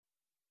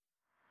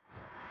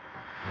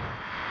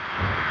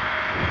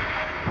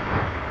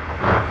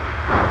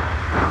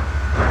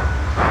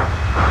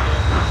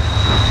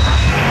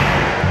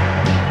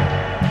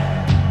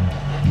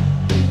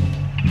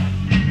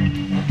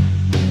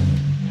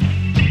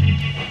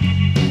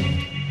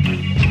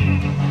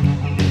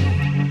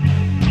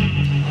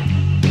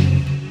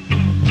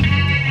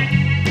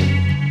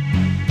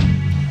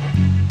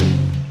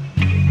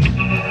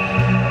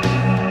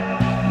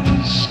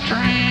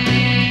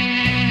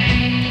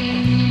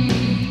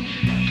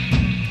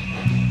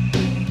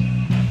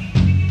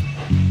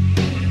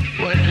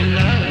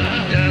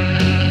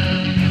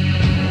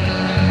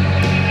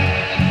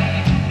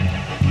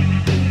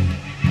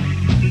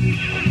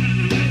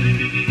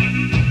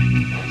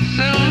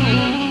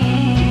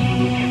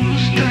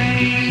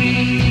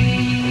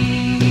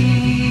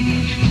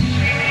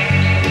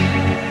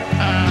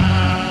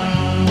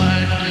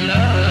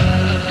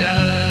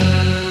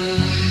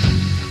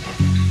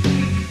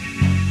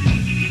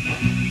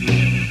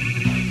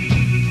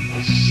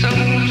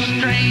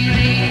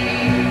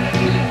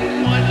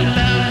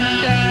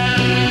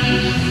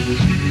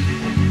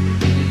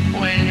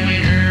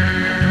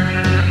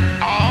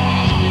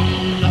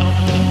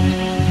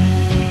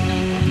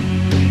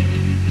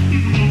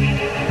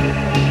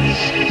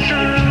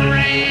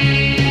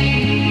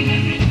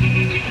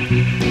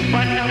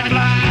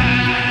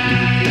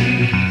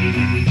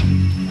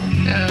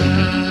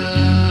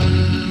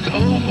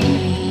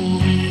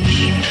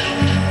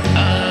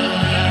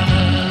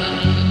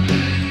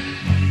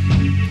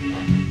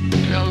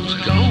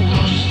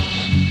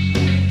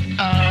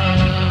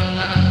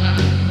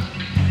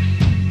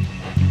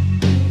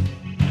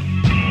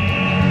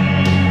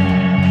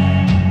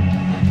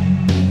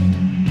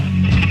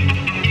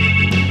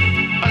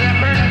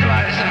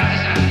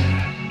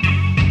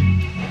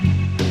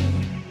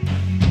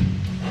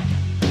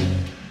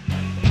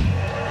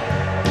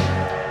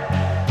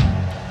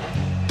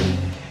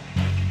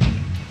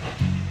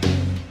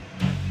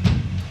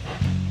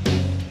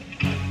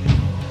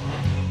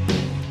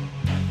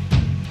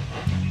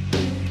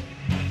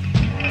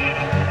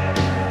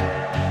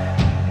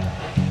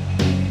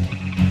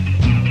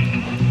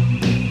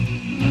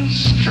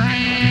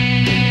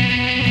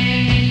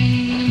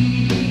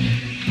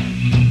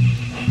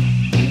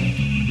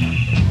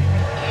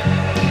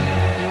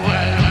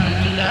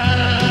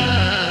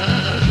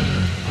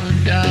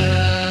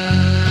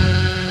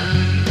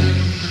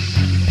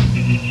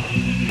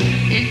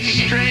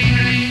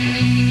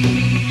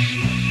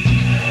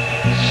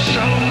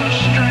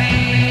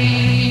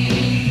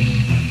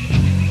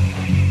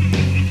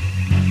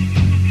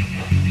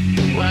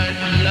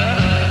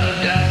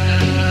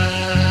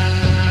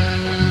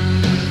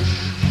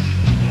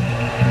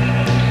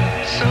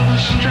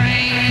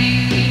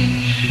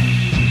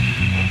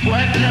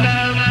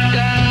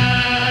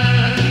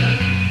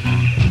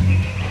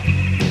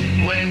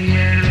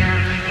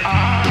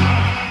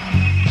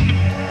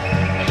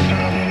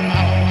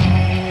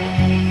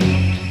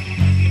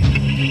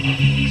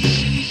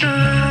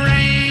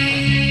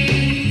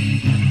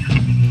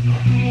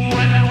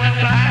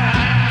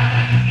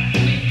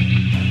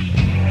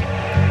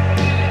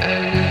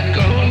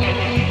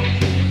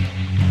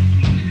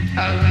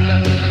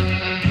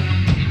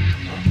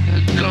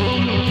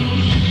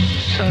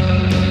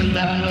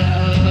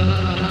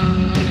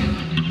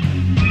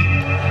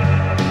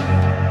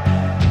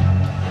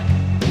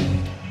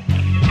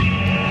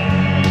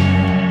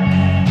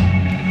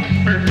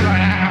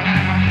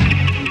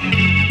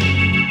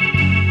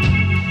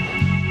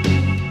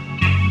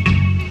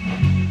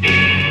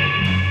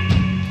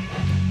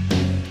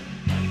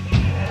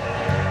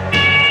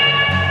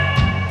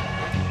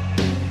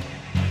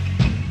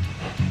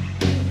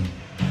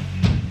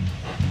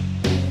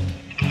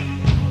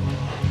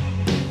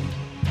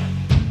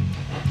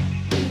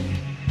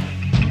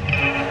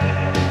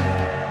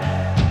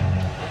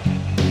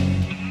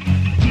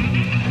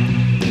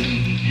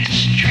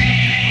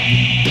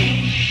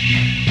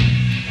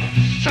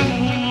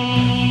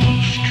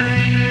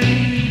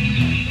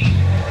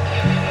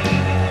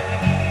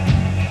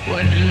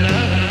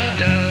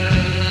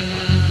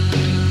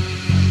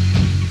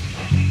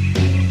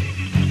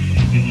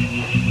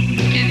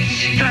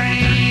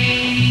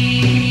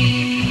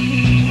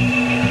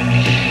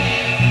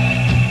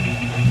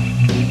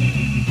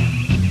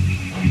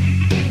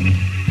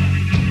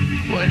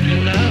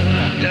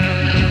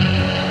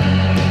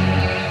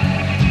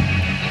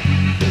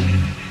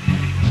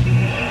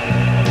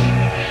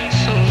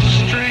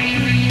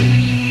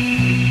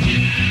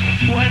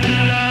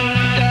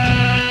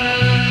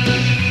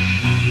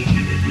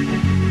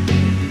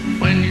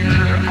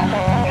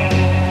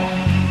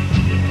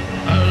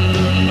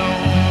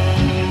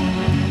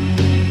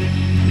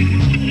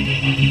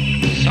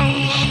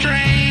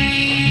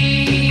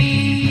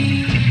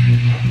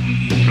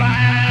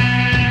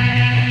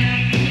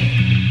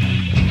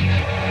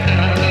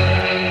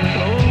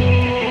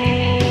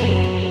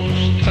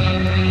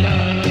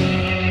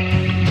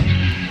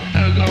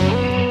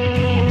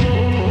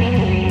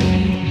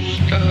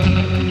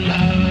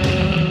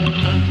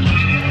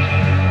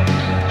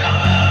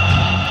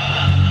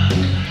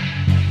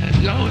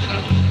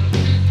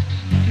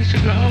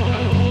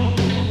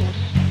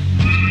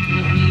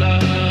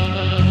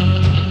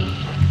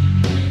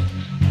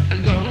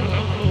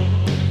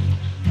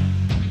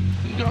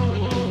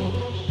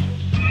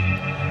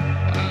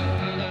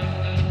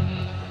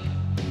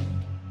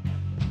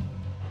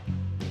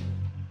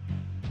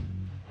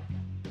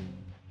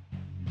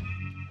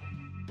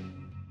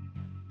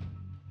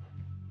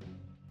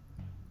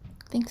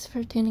Thanks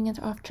for tuning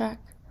into Off Track.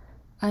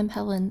 I'm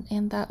Helen,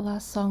 and that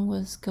last song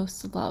was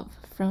Ghosts of Love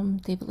from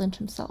David Lynch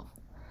himself.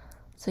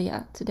 So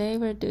yeah, today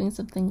we're doing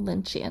something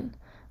Lynchian.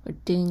 We're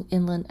doing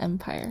Inland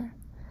Empire.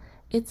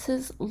 It's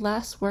his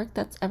last work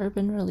that's ever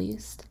been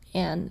released,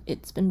 and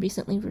it's been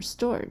recently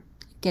restored,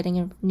 getting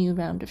a new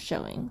round of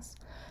showings.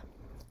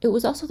 It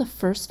was also the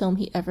first film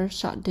he ever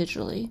shot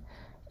digitally,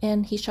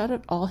 and he shot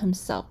it all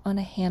himself on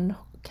a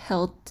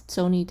handheld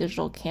Sony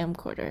digital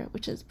camcorder,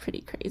 which is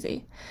pretty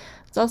crazy.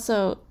 It's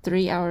also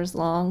 3 hours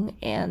long,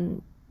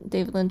 and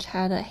David Lynch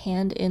had a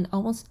hand in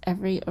almost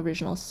every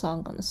original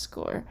song on the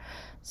score,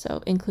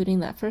 so including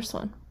that first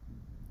one.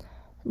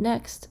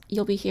 Next,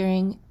 you'll be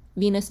hearing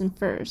Venus in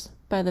Furs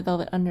by the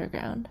Velvet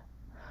Underground.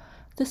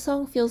 This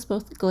song feels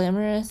both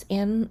glamorous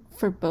and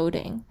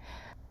foreboding.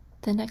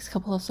 The next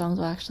couple of songs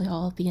will actually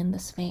all be in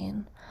this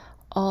vein,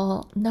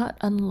 all not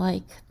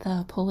unlike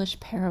the Polish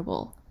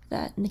parable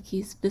that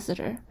Nikki's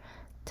visitor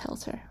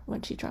tells her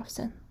when she drops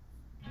in.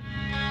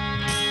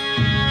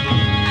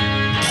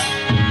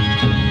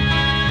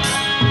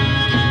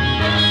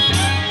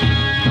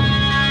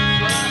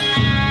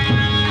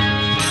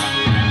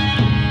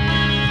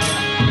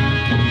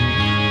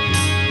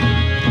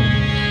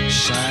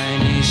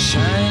 Shiny,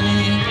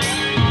 shiny,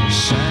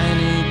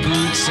 shiny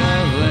boots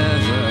of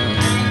leather,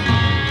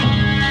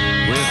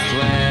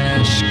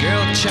 whiplash,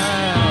 girl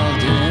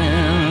child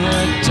in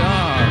the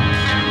dark,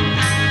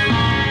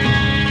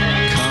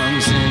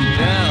 comes in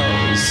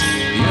bells,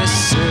 your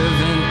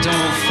servant,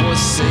 don't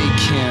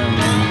forsake him,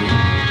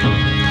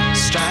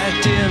 strike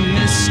dear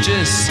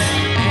mistress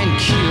and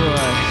cure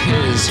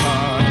his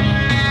heart.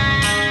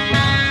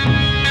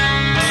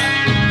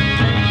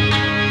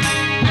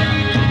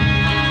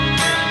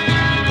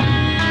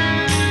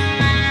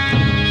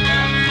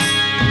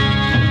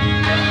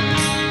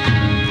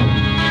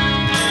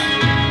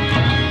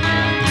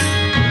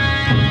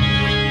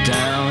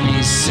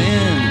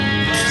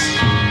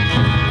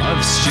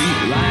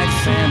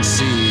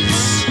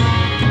 Fancies,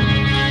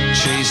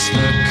 chase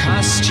the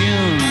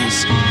costumes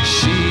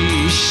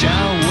she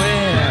shall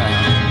wear,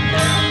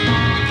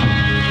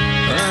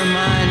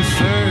 ermine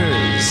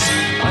furs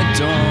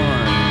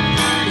adorn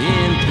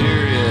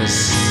imperious,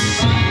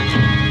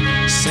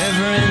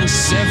 Severin,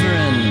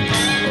 Severin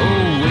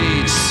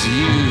awaits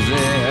you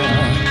there.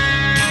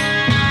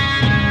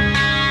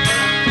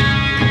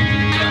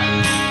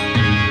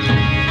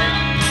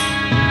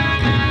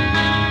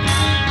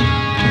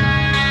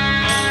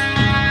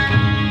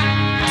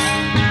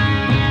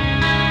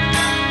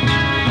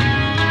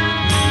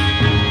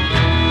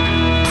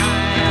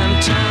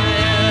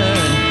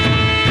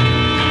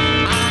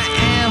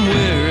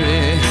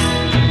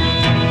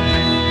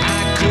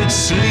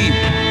 Sleep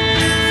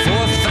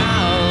for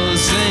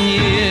 1,000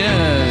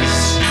 years,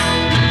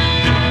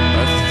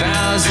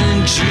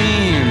 1,000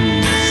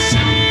 dreams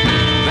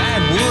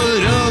that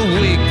would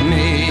awake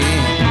me,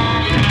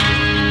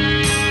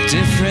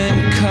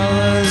 different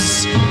colors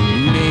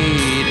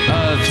made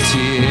of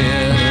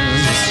tears.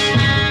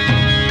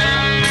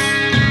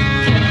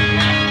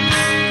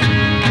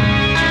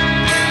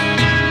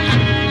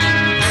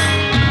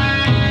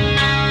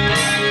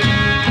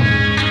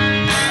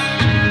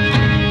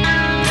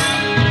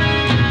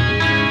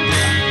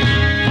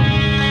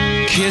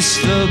 Kiss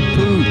the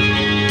boot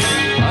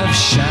of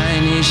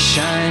shiny,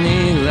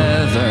 shiny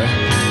leather,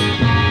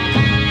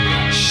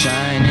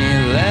 shiny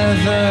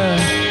leather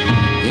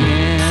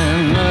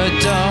in the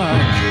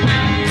dark.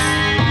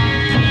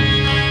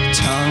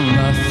 Tongue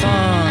the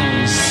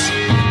thongs,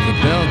 the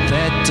belt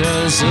that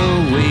does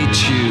await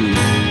you.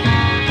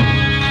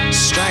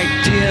 Strike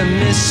dear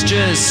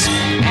mistress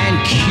and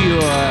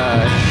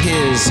cure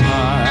his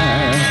heart.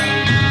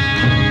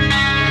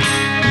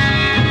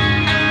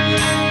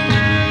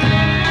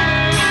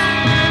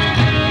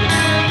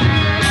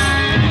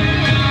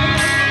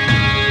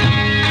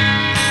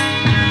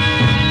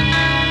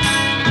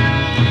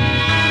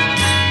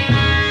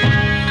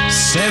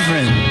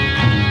 Severin,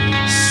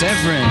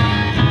 Severin,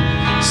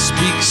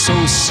 speak so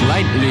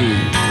slightly.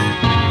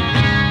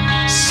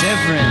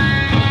 Severin,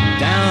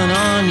 down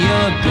on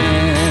your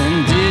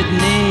bended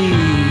knee.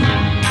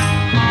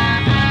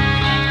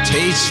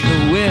 Taste the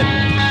whip,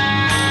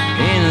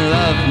 in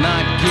love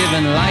not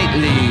given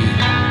lightly.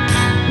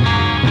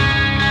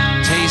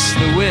 Taste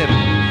the whip,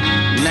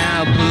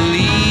 now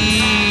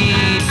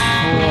bleed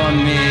for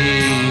me.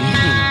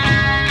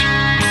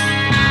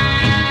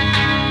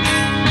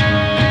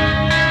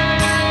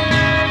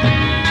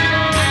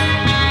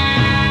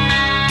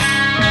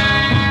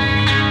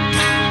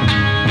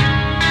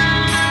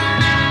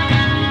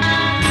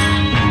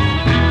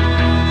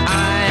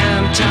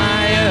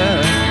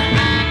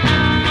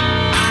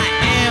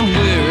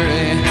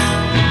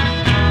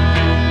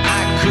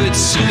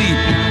 Sleep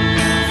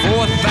for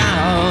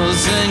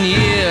 1,000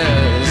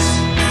 years,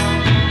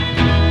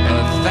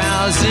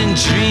 1,000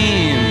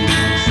 dreams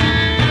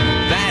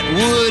that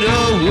would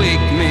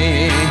awake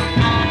me,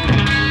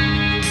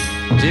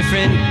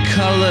 different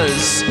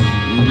colors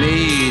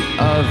made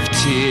of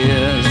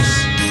tears.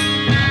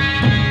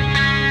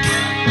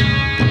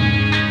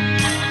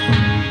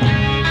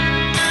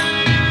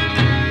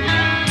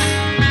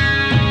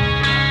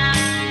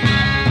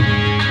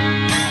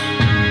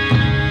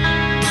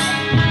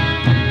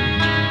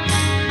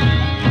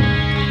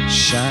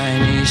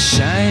 Shiny,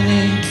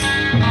 shiny,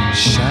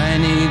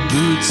 shiny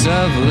boots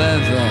of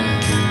leather,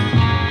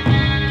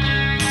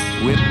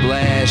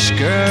 whiplash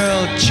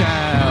girl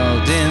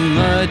child in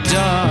the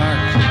dark.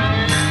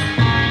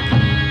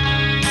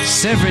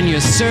 Severin,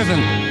 your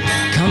servant,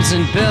 comes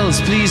in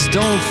bells, please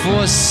don't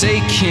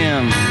forsake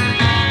him.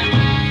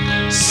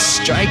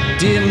 strike,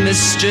 dear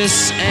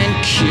mistress,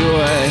 and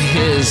cure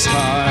his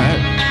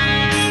heart.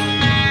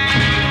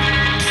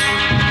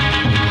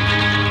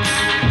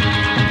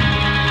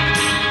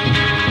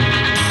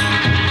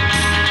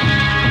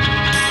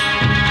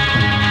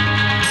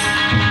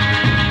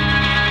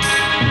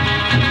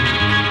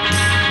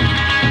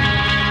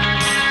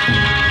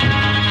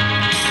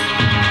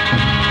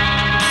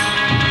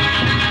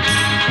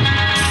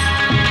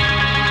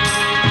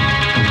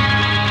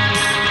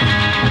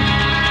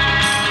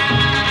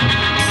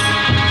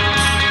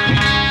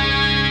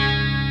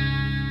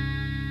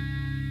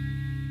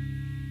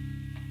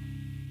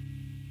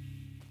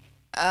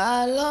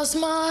 I lost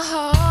my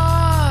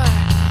heart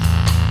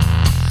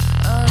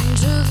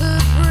under the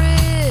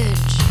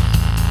bridge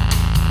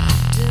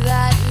to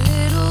that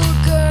little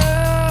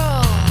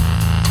girl,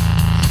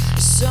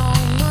 so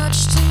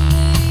much to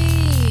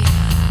me,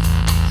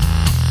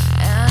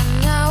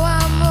 and now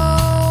I'm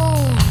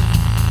old,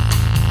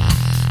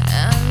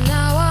 and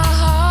now I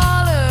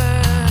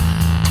holler,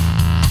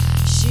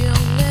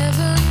 she'll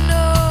never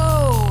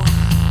know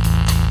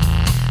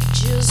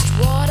just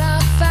what I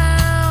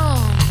found.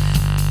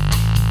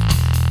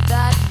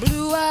 That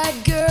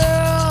blue-eyed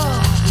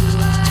girl,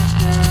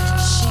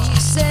 she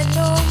said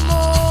no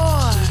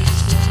more.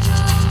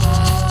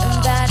 And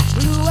that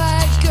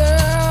blue-eyed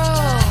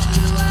girl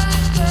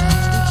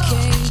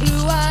became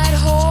blue-eyed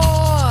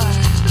whore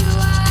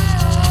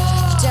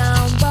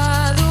down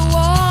by the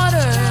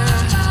water.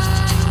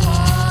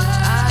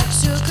 I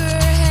took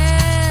her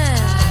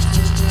hand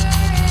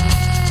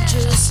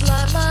just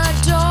like my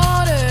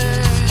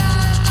daughter.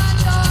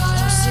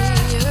 I'll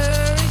see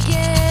her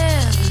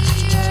again.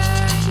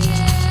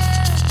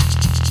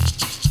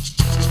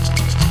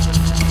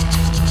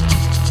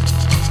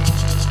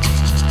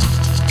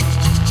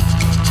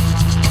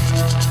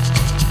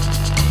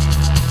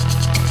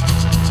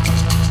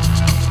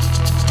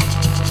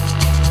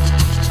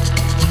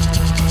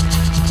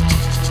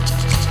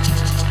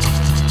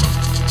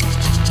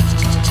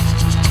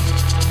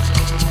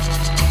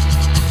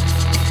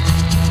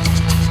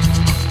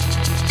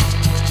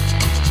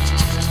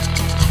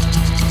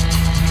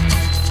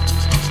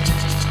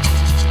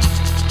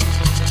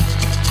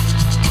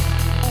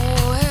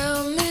 Oh,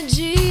 help me,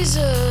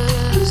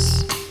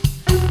 Jesus,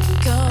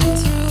 come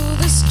through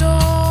the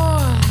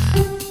storm.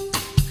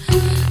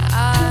 I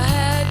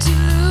had to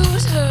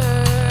lose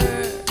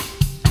her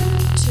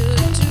to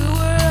do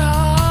her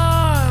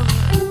harm.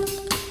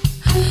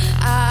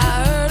 I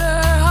heard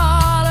her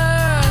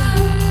holler,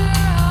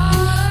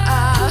 I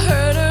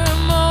heard her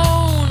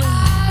moan.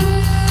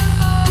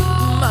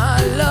 My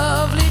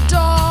lovely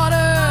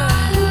daughter,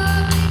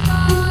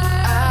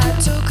 I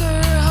took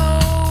her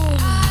home.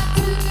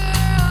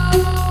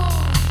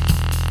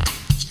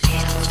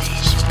 Little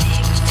fish,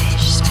 big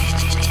fish,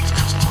 swimming in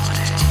the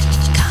water.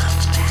 Come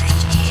back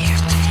here,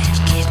 man,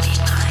 give me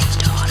my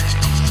daughter.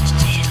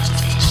 Little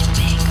fish,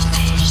 big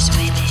fish,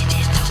 swimming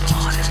in the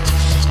water.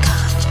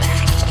 Come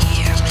back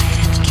here,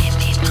 man, give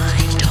me my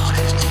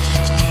daughter.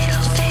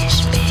 Little fish,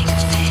 big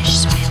fish,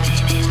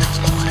 swimming in the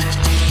water.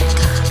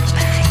 Come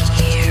back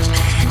here,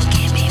 man,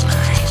 give me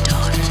my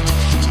daughter.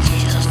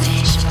 Little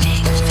fish,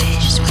 big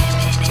fish,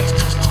 swimming in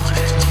the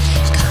water.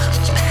 Come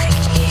back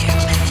here,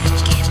 man,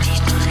 give me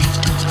my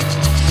daughter.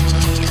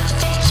 Little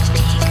fish,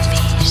 big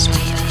fish,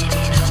 swimming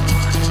in the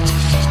water.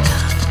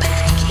 Come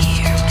back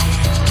here,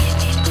 man, give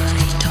me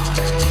my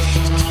daughter.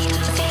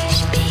 Little fish,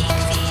 big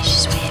fish,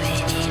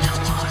 swimming in the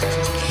water.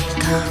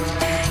 Come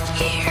back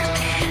here,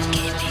 man,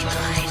 give me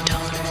my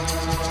daughter.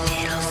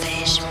 Little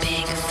fish,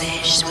 big fish,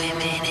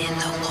 swimming in the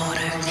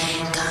water.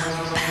 Come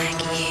back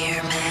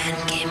here, man,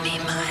 give me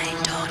my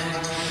daughter.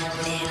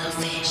 Little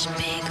fish,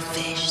 big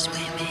fish,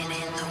 swimming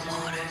in the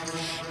water.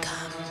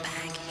 Come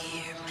back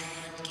here,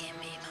 man, give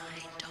me my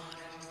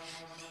daughter.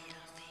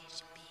 Little fish,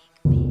 big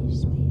fish,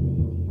 swimming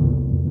in the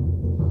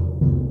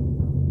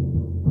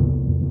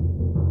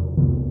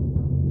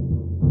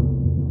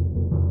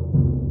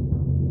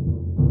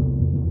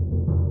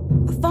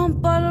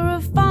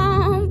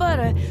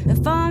A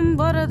fun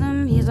butter,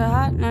 them he's a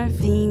hot knife.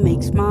 He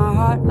makes my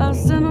heart a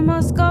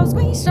cinema skull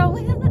squeeze,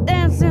 showing a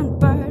dancing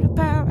bird of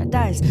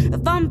paradise. A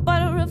fun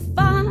butter, a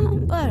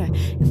fun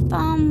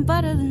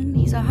butter, them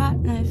he's a hot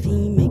knife.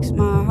 He makes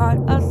my heart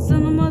a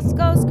cinema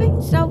skull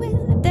squeeze, showing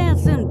a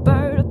dancing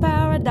bird of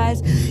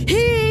paradise.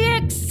 He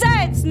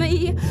excites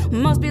me,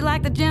 must be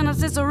like the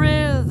Genesis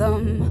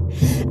rhythm.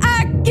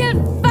 I get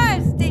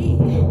thirsty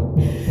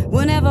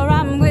whenever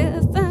I'm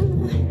with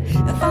him.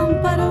 If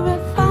I'm butter,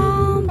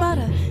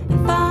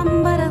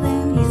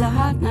 then he's a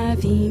hot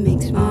knife. He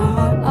makes my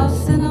heart a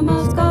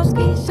cinema skull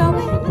ski,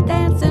 showing a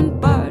dancing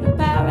bird of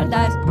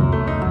paradise.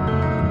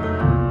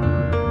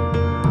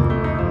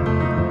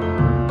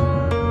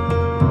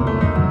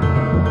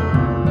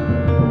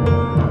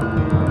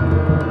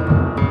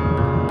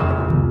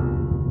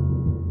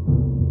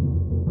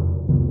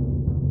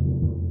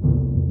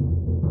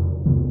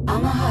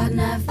 I'm a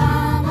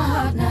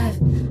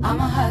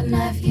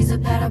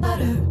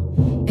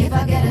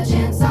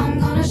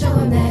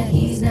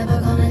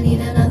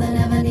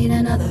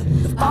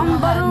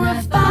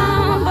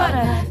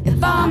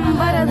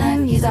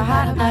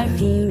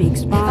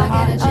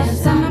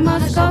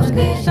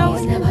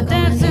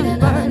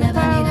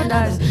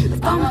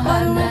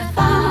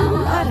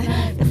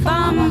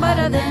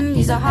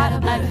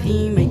hot knife.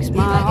 He makes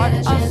my heart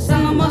a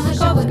cinema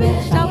scope,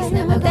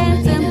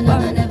 dancing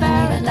bird of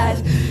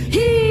paradise.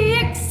 He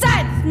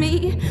excites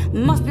me,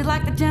 must be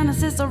like the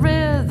genesis of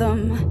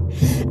rhythm.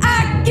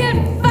 I get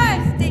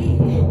feisty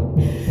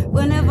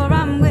whenever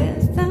I'm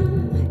with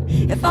him.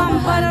 If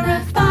I'm butter,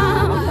 if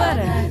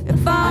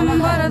I'm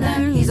butter,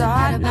 then he's a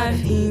hot knife.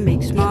 He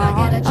makes my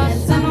heart a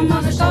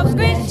cinema scope,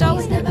 screech show,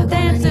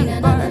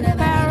 dancing bird of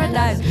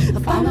paradise.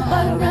 If I'm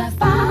butter,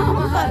 if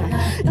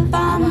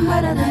I'm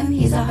butter, then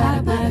he's a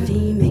hot knife.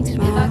 He makes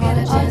my heart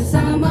a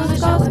cinema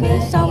scope,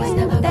 screech show,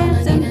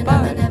 dancing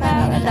bird of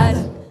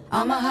paradise.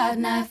 I'm a hot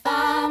knife,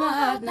 I'm a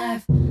hot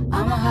knife,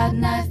 I'm a hot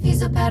knife,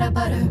 he's a pat of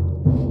butter.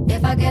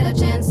 If I get a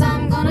chance,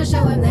 I'm gonna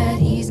show him that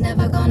he's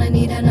never gonna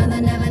need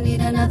another, never need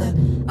another.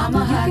 I'm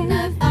a hot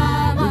knife,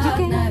 I'm a hot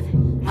knife,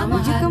 I'm a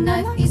hot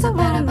knife, he's a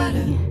pat of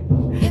butter.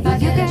 If I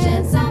get a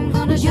chance, I'm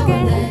gonna show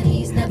him that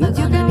he's never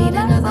gonna need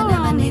another,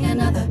 never need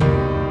another.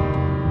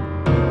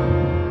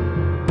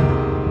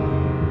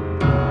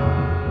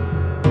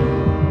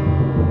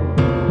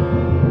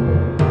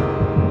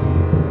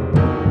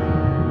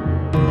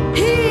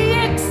 He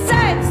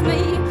excites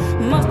me,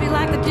 must be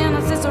like the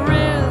genesis of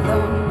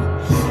rhythm.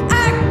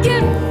 I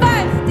get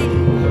feisty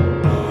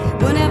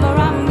whenever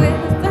I'm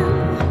with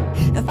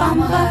him. If I'm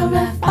butter,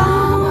 if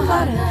I'm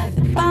butter,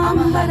 if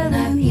I'm butter,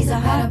 then he's a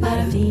hot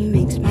butter. He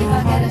makes my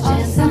heart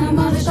a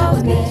cinema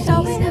show,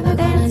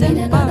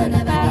 dancing bird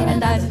of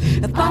paradise.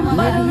 If I'm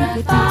butter,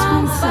 if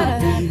I'm butter,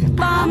 if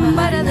I'm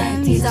butter,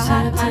 then he's a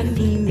hot butter.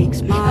 He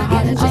makes my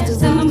heart a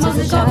cinema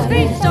show,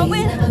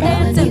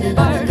 dancing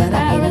bird of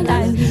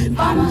paradise. If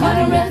I'm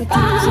butter, if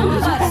I'm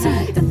butter,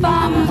 if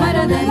I'm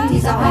butter, then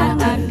he's a hot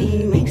butter.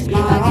 He makes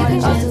my heart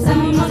a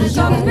cinema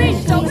show,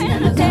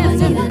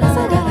 dancing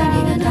bird of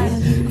paradise.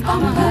 If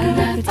I'm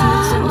butter, if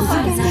I'm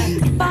butter,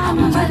 if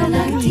I'm butter,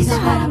 then he's a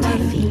hot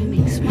butter. He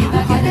makes my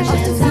heart a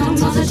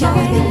cinema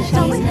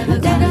show,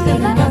 dancing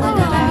bird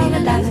of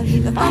paradise.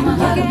 If I'm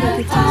butter,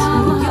 if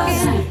I'm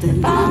butter,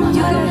 if I'm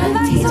butter,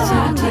 then he's a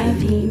hot butter.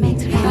 He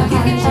makes my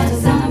heart a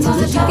cinema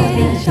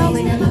show,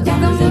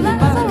 dancing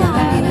bird of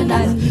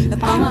paradise.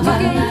 If I'm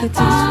butter, if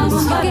I'm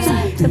butter,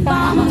 if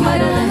I'm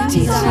butter, then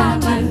he's a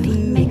hot butter. He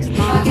makes my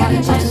heart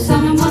a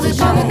cinema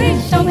show,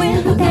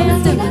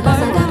 dancing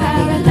bird of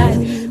paradise.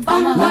 If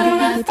I'm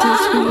butter, if I'm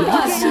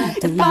butter,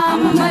 if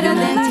I'm butter,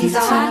 then he's a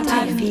hot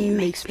butter. He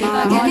makes my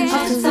heart a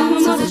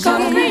cinema show,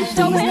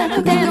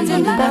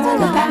 dancing bird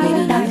of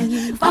paradise.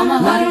 If I'm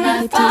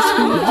butter, if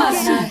I'm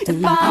butter,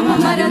 if I'm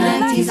butter,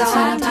 then he's a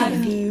hot butter.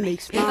 He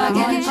makes my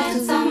heart a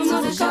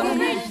cinema show,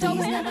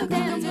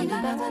 dancing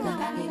bird of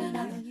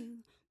paradise.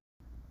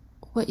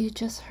 What you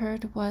just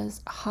heard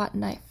was Hot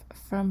Knife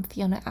from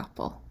Fiona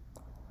Apple.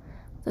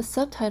 The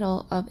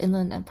subtitle of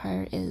Inland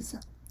Empire is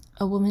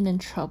A Woman in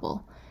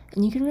Trouble,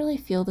 and you can really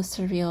feel the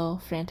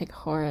surreal, frantic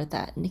horror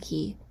that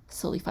Nikki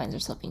slowly finds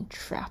herself being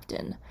trapped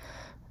in.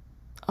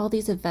 All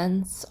these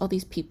events, all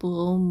these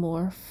people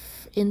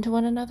morph into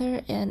one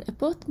another, and it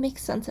both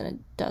makes sense and it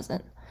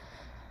doesn't.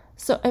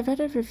 So I read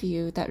a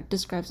review that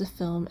describes the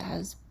film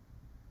as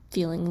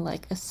feeling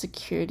like a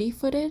security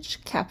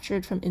footage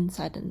captured from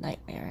inside a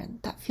nightmare, and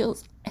that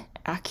feels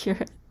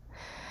accurate.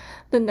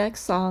 The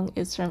next song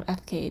is from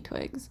FKA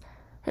Twigs.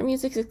 Her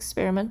music's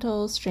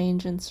experimental,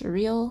 strange, and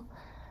surreal.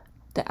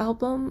 The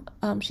album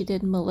she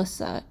did,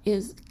 Melissa,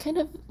 is kind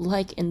of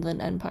like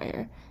Inland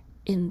Empire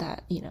in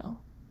that,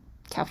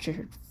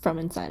 captured from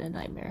inside a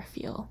nightmare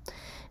feel.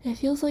 It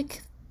feels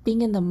like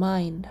being in the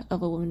mind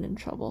of a woman in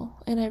trouble,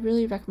 and I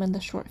really recommend the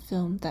short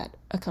film that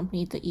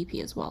accompanied the EP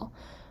as well.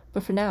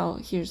 But for now,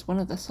 here's one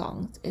of the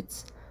songs.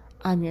 It's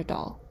I'm Your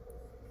Doll.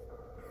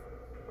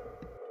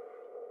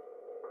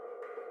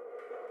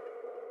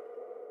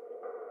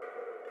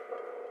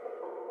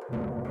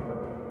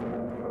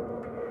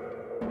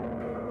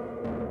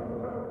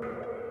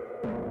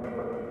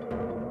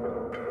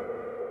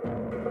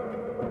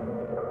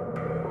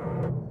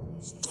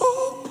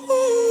 Stop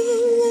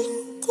playing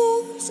with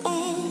those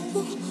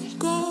other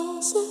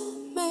girls.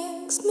 It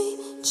makes me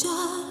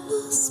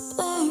jealous,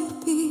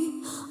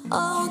 baby.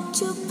 I want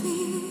to be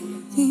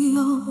the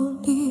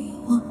only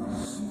one,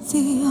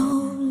 the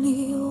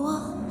only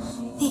one,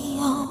 the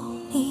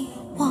only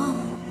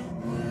one.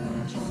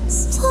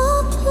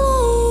 Stop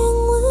playing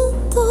with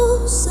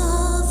those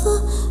other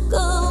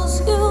girls.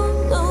 You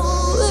know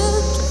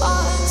it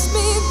drives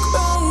me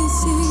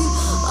crazy.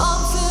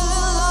 I'm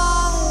feeling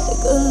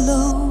like a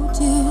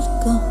loaded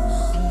gun,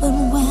 and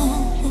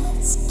when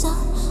it's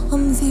done,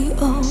 I'm the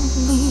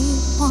only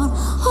one.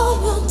 I'm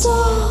your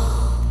doll.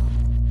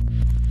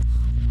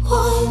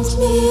 Wind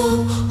me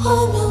up,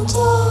 I'm your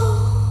doll.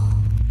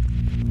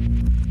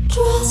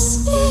 Dress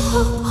me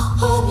up,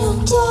 I'm your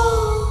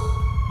doll.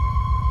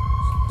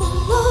 Now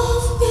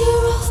love me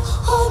rough,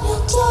 I'm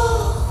your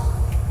doll.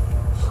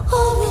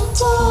 I'm your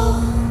doll.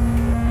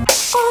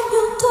 I'm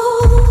your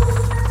doll.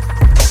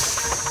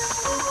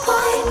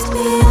 Wind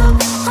me up,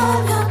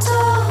 I'm your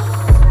doll.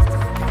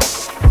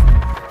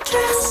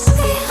 Dress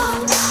me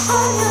up,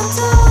 I'm your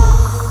doll.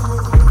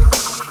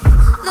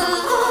 Now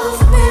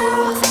love me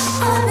rough,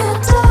 I'm your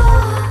doll.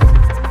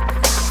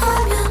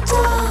 I'm your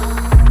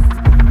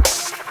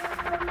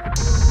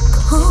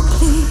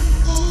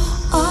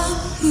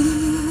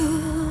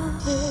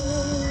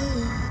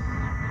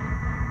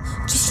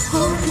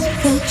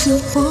what you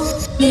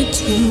want me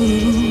to.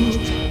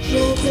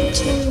 Look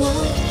into my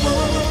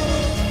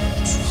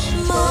eyes,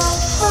 my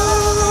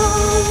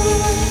eyes.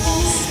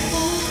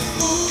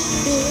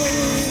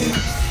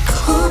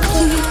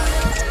 Complete,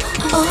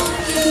 I'm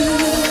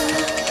here,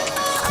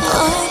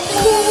 I'm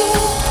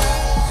here,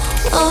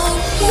 I'm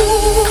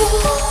here.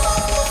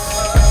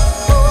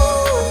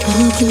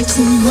 Look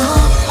into my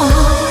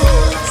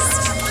eyes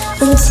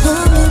and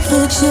tell me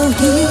that you're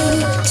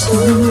here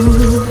too.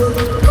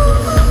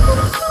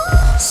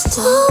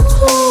 Stop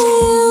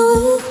playing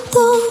with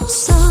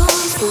those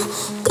other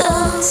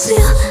girls.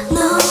 You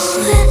know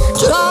it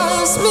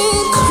drives me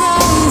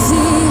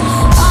crazy.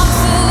 I'm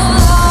feeling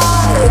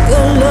like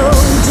a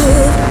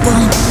loaded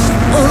gun,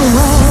 and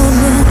when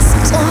it's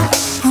done,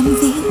 I'm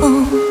the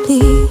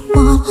only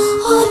one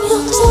on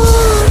your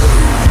door.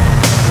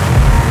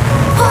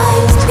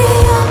 Wind me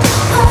up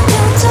on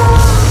your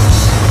door.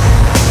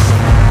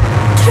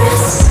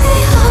 Dress me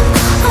up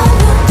on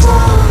your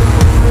door.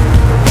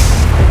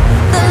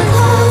 The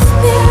love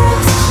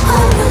mirrors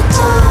on your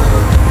door.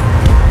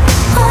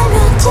 On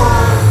your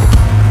door.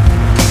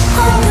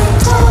 On your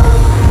door.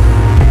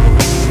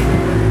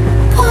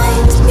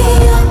 Wind me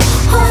up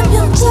on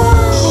your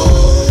door.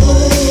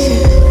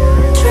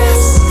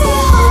 Dress me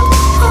up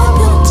on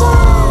your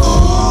door.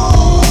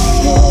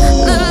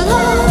 The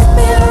love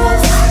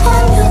mirrors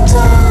on your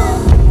door.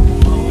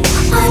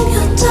 On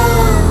your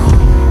door.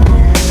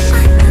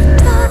 On your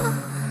door.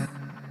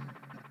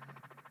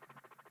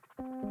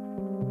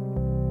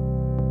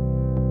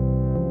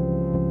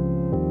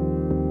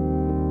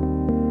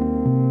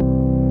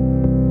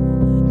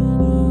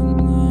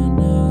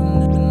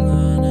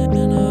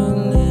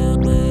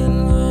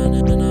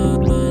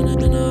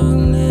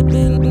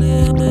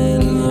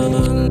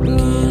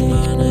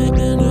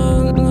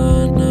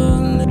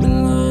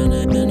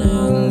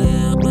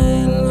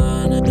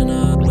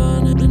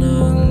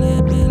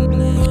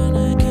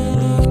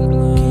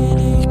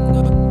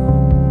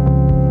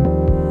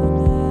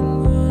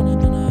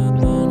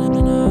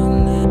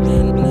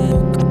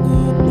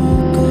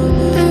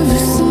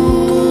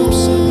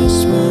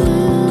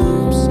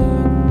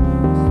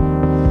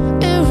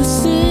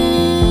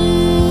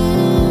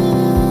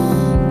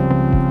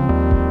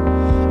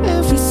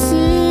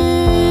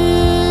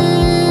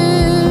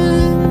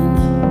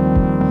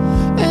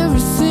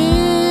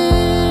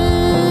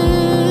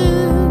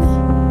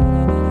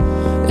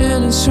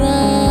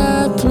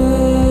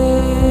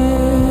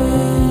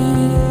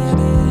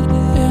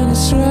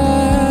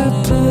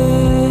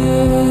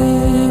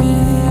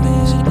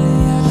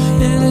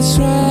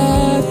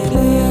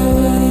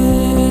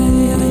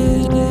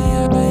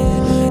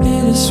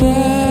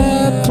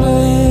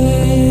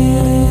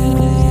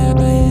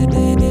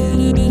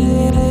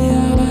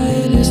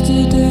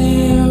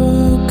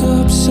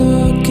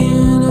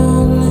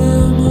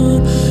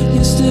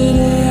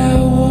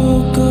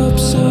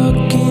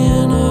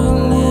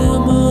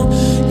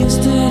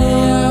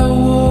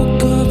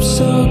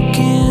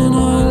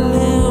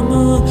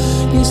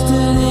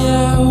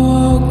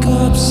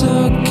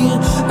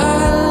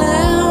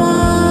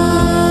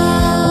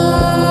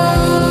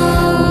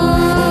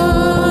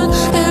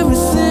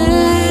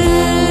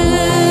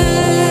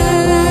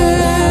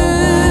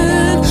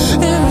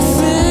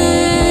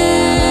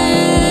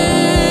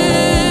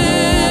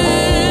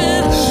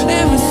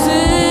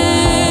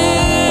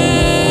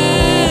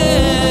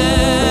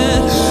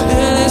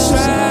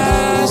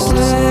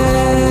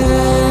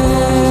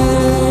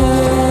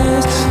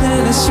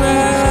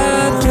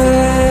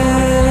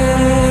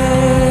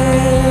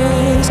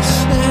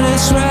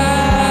 It's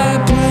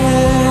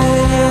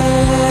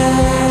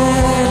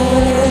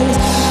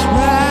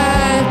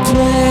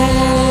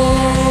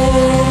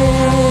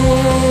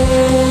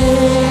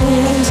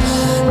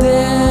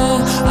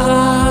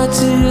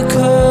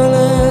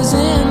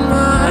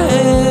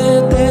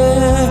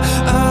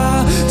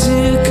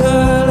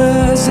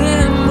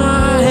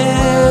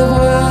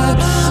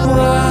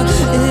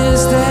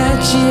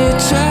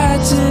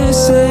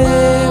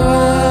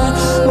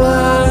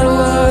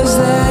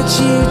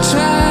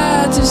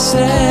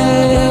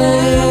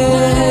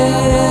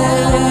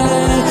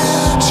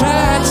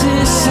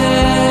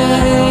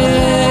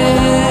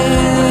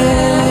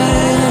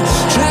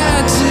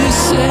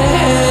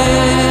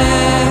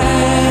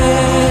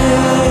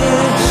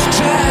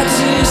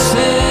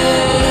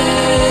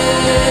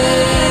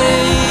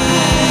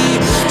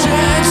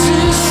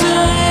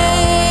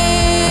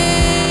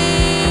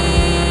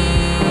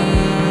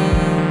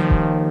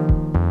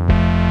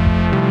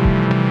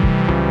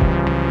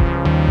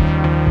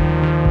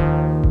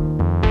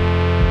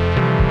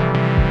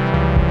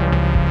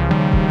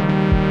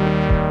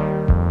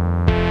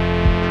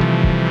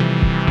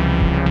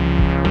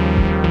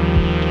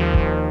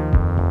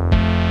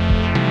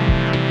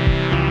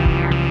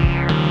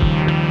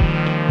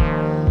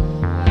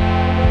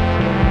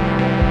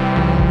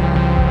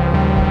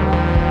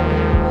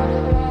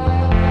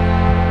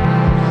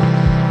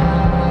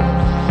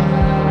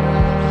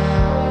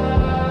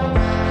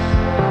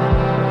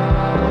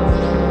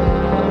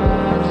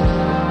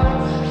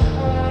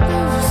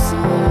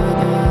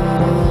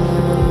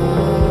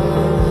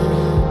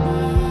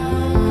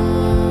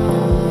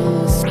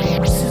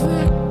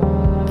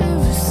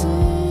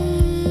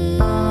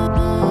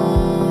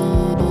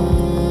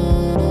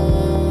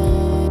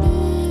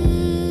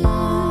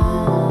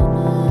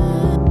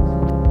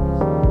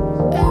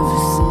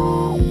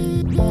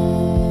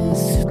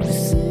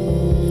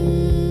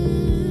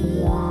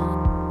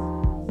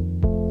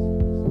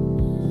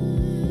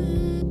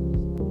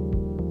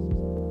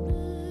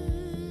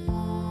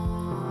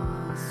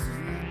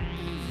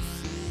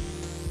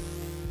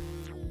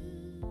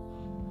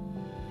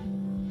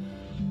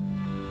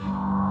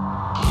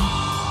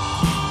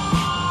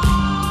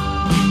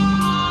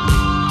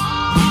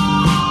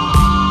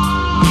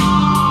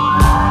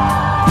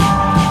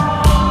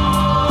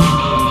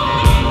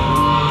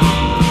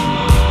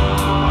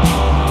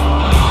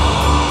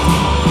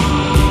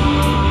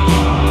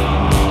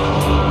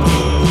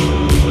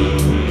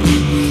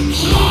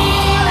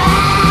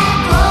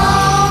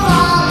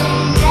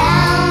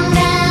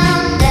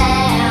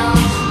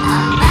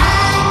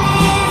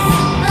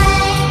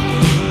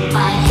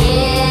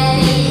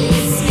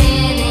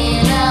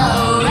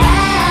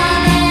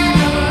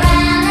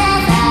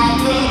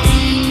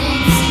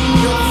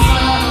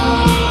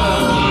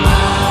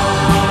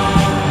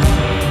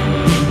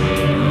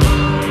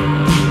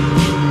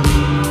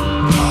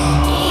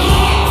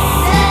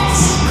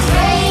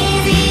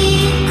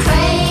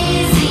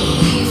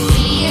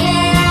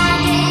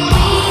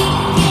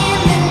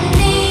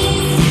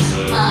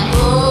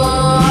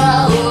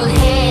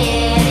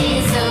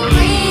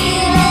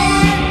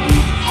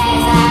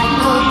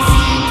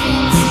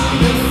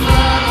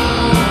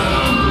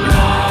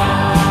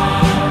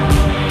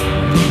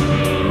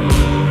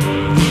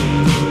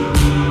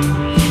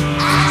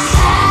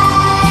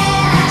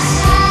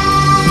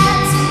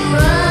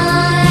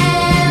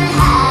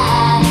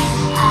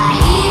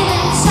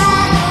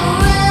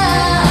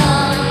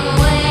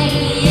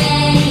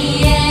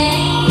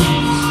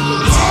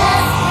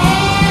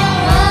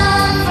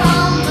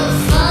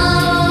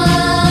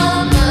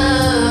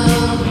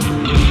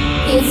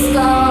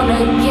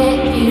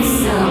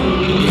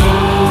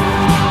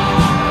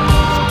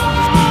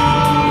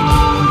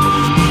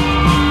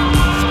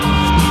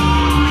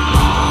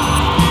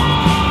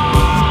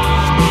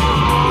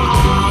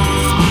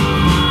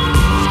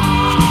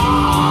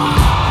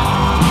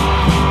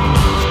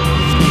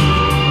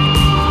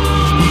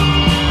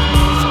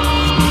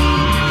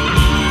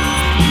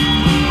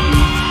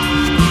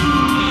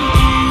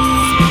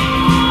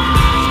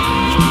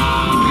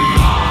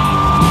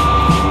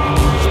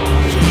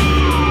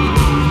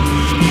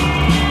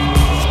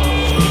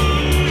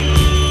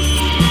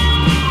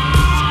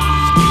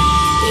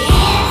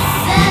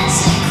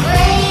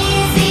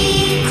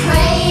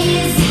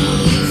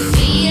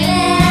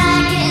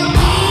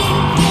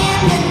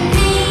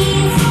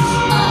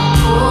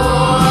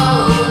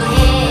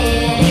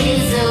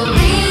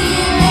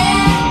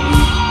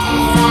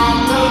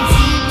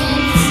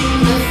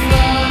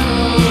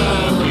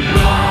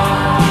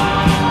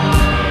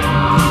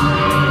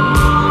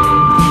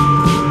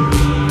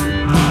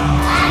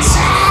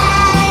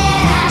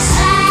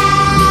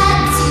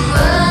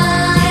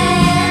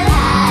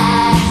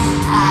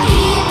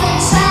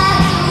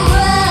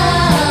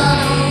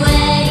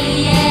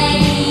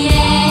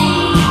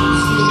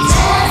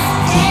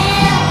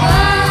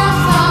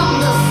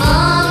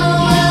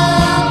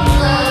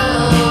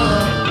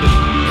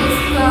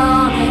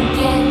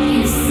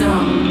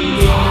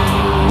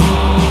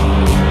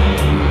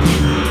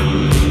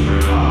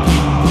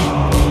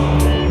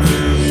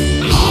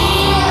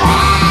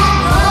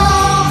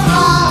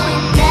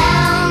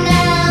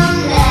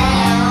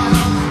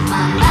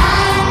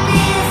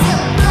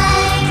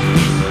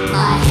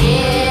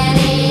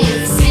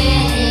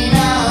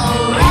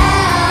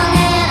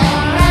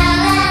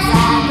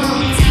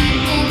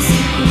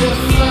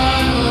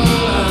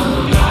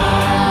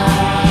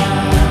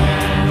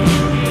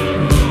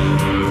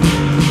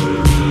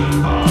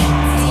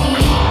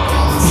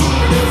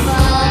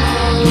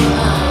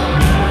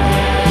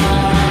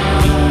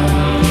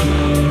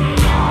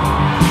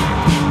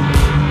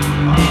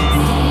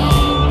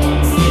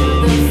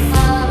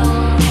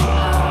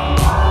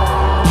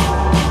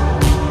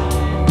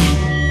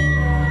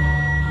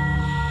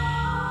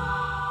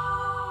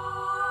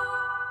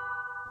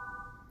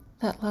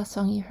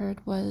last song you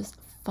heard was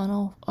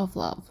Funnel of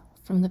Love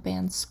from the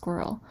band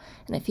Squirrel,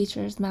 and it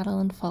features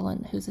Madeline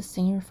Fullen, who's a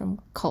singer from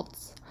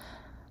Cults.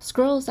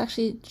 Squirrel is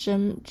actually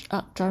Jim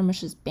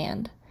Jarmusch's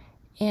band,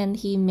 and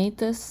he made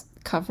this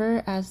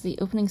cover as the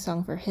opening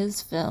song for his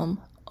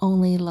film,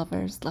 Only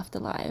Lovers Left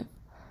Alive.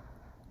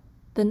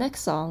 The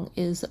next song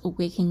is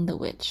Waking the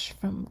Witch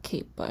from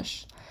Kate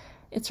Bush.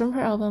 It's from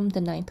her album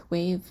The Ninth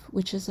Wave,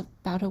 which is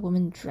about a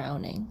woman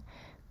drowning.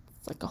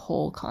 It's like a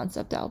whole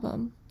concept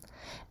album.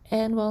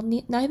 And while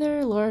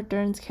neither Laura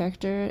Dern's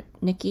character,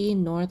 Nikki,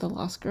 nor the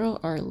Lost Girl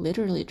are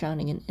literally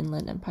drowning in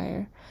Inland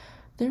Empire,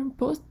 they're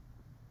both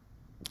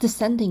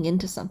descending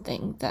into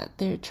something that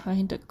they're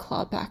trying to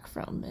claw back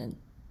from, and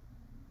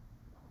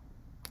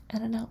I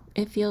don't know,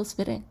 it feels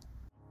fitting.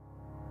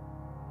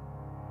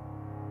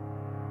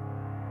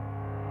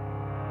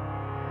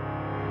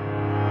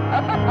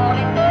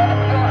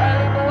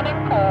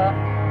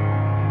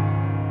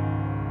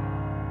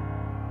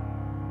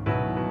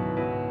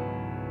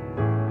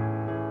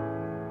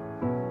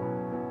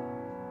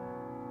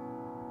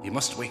 You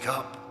must wake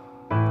up.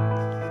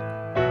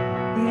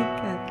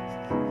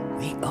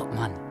 Wake up,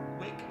 man.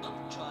 Wake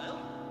up, child.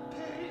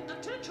 Pay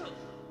attention.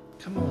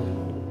 Come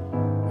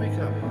on, wake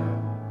up.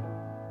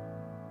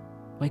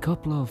 Wake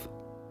up, love.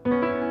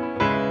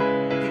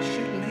 You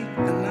should make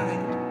the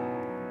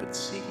night, but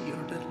see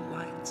your little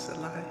lights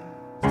alive.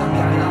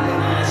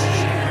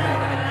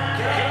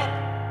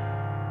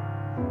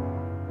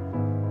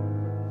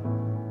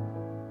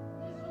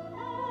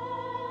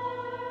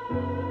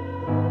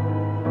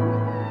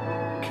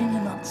 Can you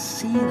not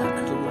see that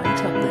little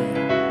light up there?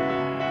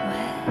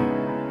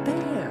 Where?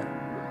 There.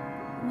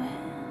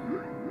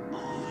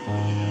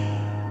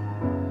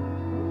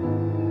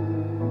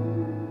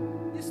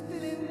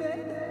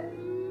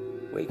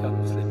 Wake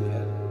up,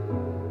 sleepyhead.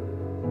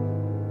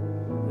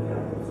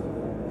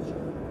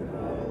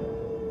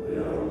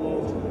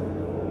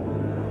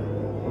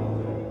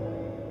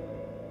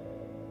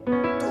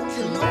 Don't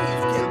you know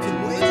you've kept him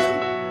waiting?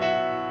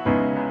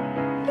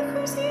 Look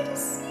who's here to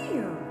see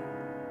you.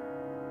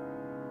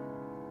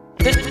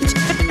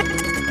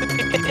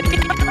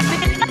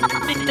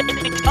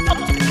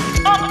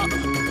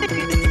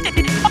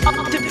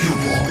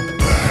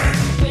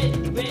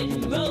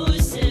 Red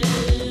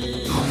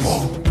roses. Come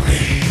on,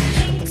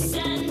 pinks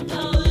and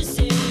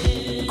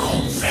posies.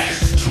 Confess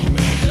to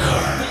me,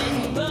 girl.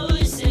 Red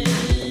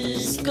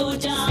roses go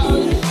down.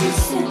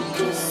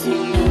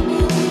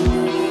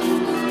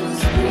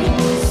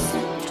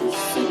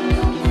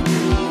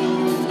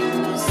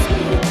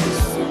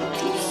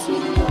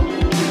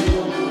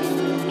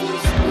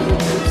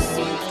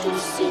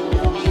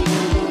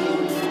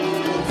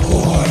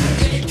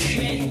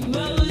 Red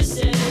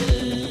roses.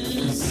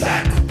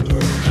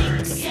 Blackbird.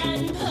 Pinks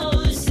and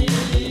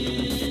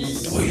posies.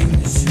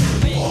 Wings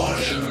in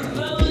water.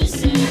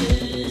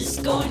 Roses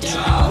go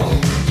down.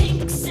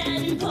 Pinks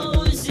and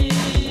posies.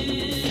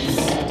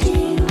 Red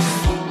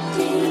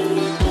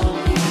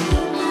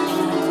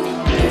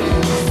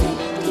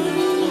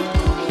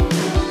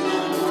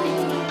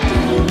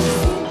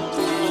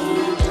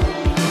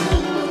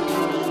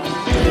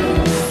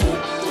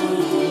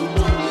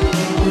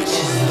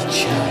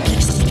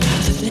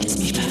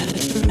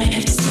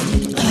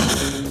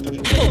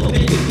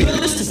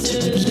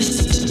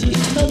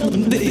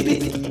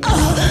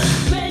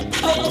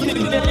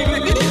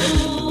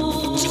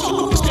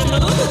rose.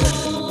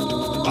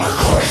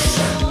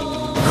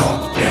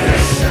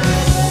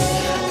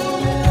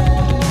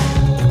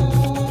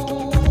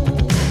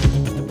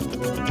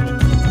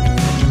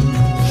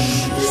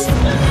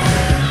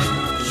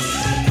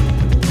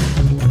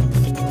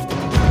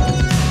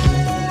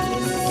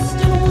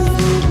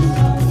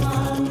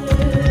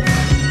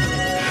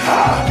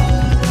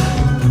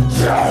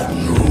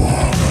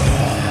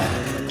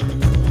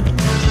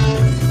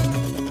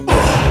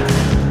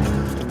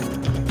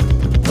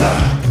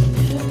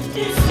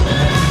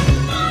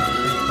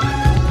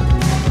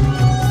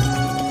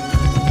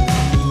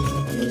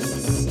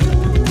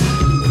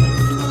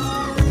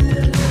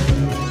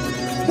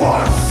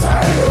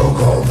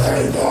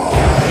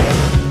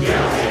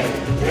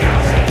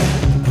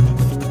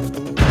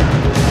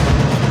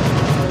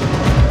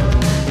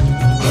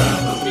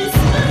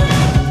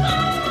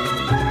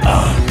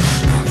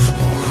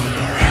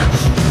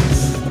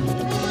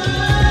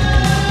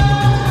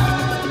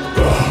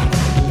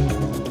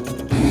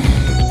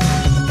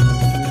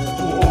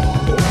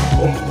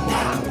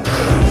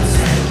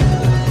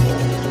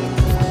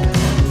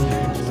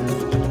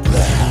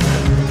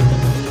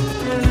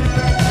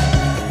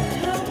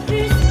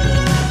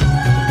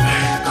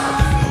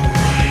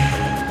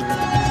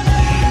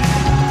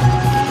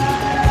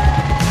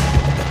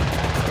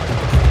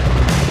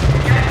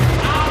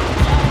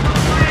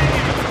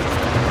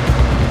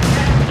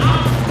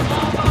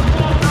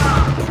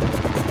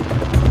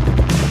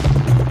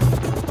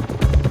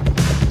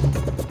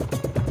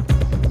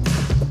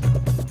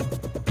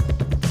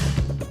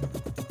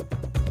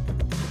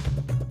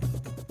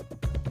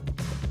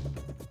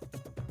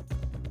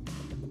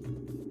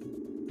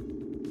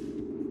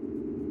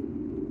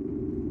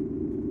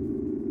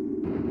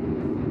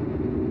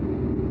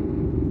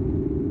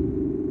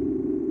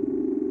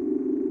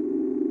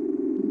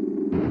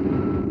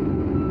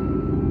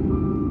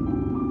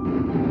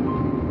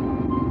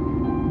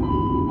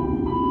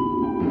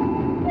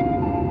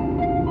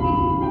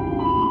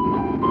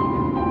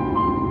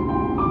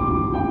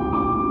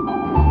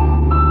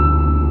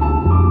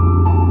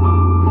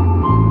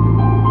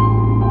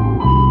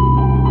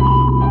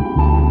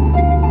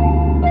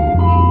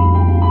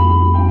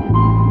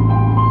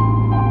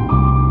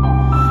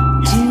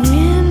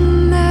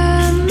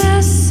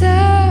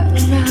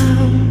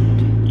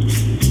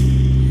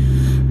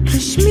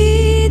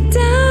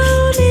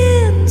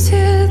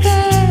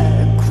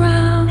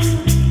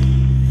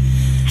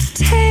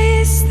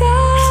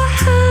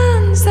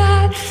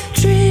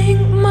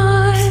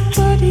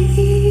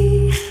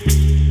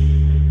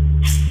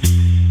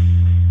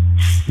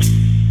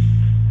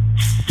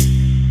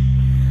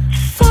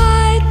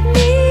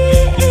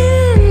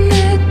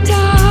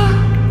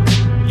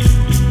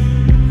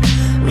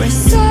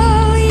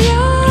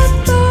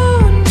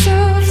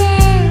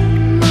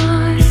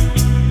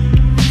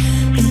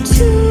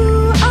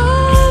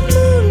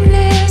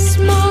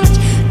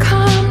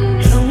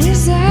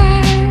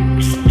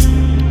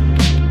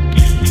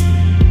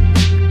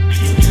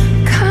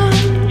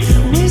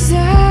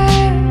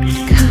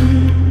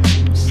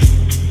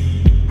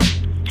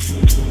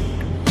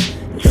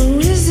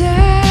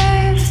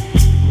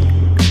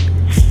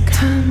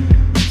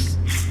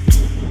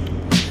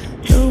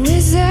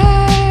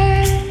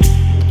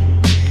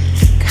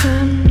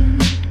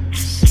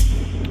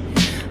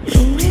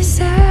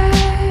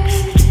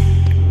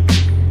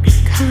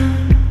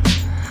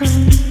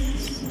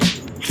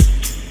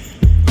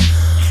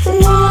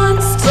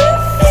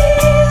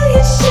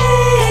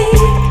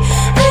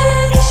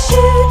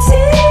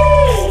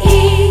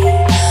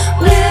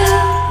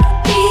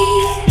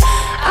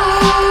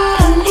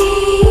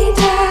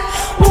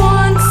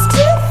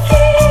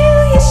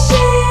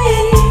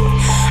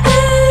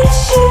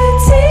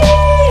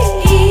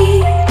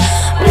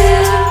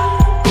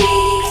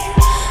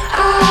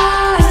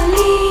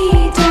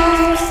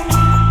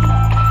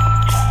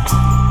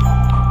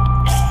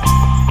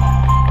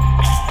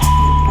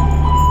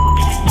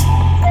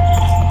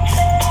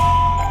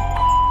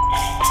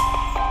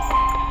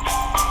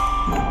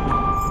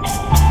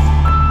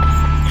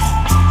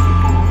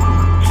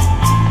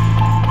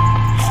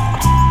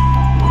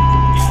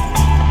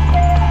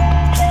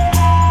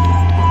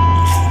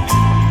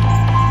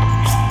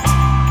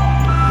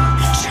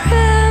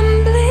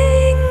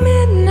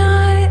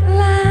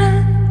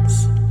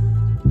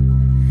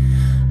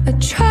 I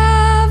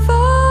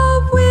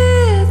travel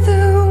with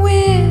a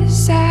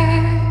wizard.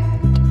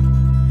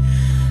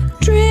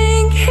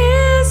 Drink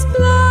his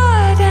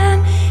blood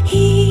and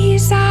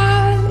he's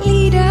our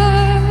leader.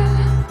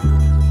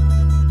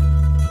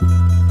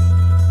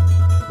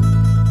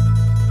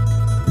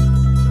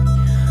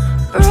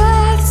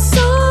 Breath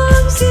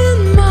songs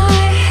in my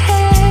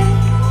head.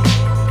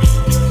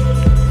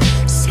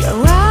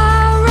 Slow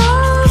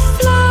arrow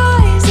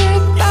flies are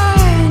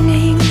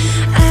burning,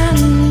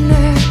 and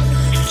the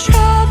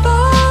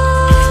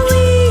trouble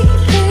we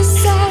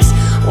possess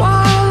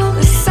while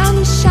the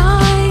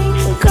sunshine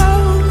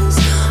goes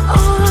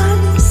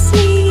on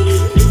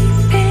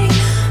sleeping.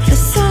 The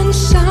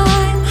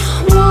sunshine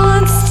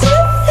wants to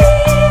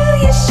feel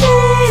you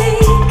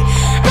shake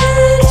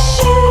and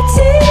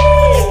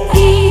shooting.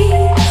 He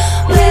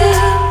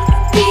will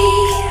be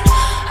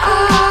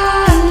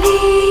our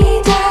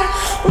leader.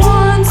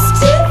 Wants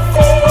to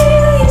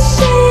feel you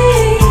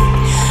shake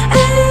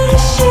and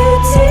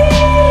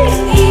shooting.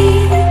 He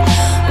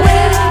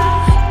will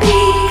be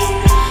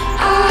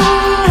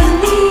our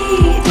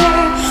leader.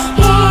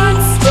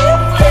 Wants to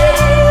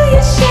feel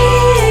you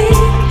shake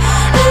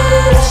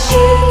and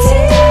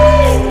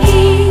shooting.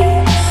 He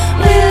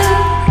will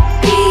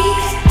be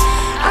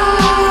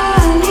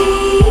our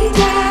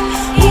leader.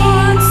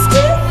 Wants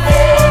to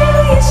feel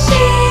you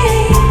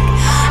shake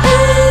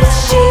and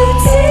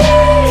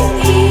shooting.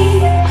 He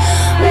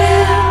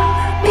will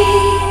be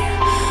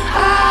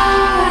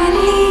our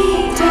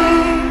leader.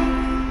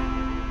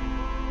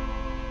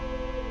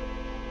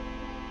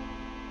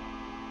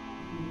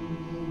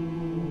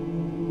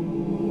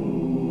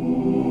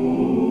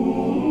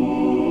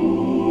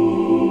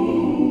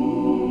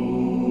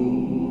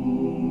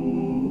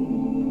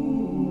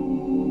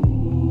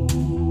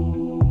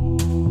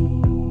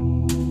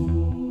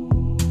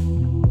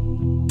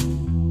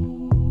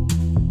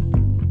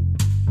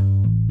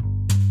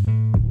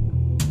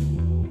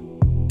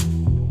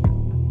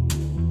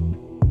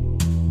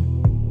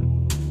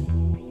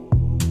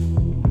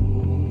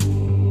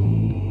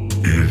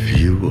 If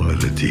you are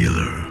the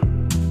dealer,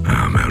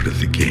 I'm out of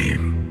the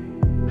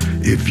game.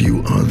 If you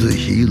are the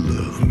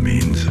healer,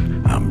 means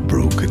I'm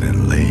broken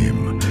and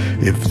lame.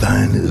 If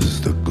thine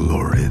is the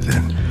glory,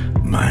 then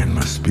mine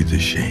must be the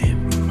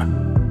shame.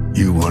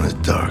 You want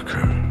it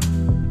darker,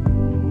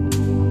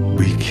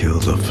 we kill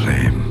the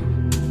flame.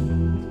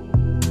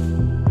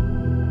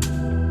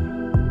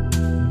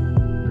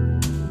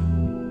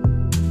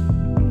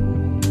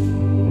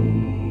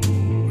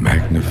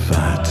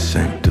 Magnified,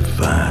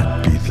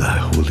 sanctified be thy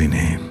holy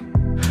name.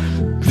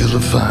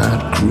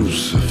 Vilified,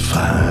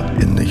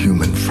 crucified in the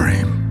human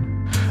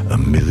frame. A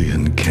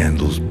million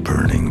candles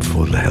burning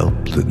for the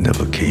help that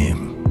never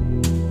came.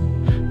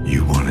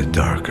 You want it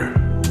darker.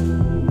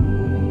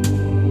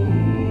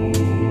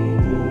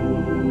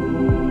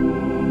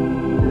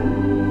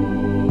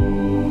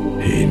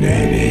 Hey,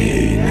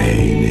 nay,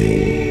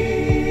 nay,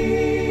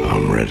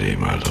 I'm ready,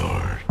 my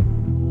lord.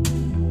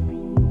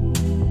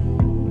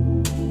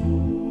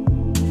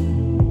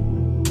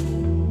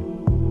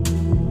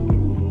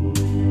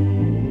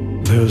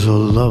 There's a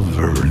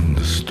lover in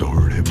the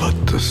story, but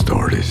the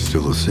story's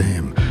still the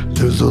same.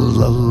 There's a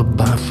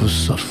lullaby for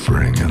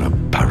suffering and a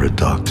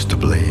paradox to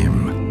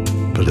blame.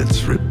 But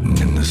it's written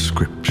in the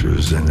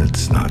scriptures and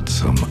it's not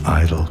some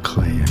idle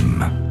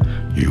claim.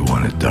 You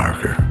want it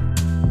darker,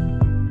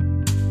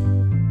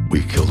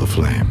 we kill the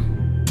flame.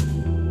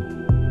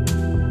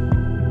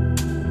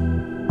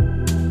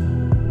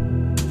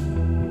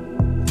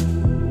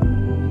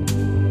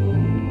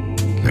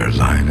 They're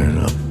lining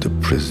up the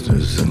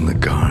prisoners and the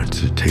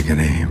guards are taking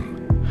aim.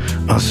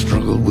 I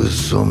struggled with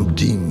some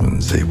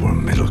demons, they were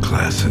middle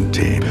class and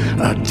tame.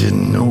 I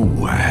didn't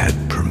know I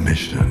had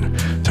permission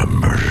to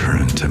murder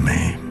and to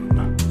maim.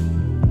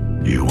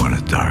 You want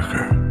it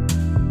darker,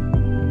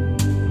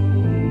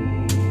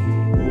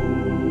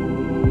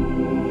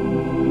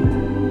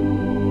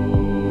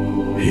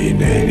 hey,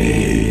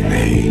 nay,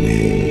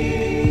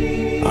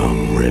 nay,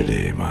 I'm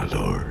ready, my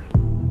lord.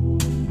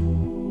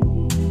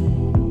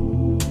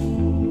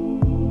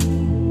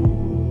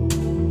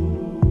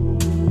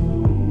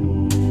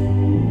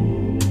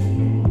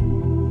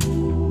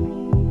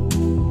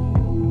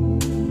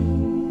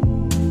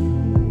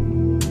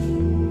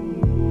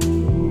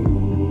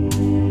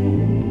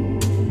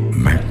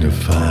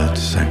 Magnified,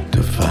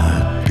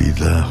 sanctified be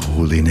thy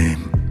holy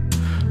name.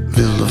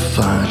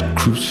 Vilified,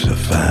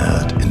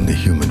 crucified in the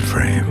human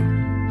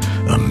frame.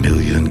 A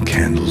million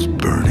candles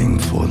burning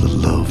for the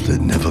love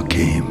that never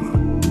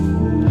came.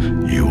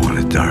 You want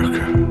it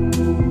darker,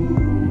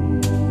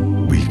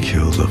 we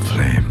kill the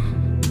flame.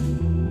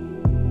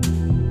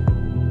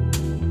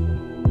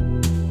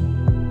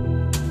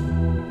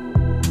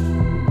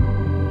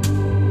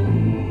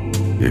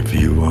 If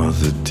you are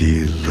the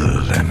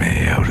dealer, let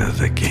me out of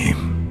the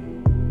game.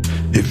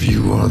 If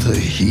you are the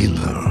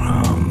healer,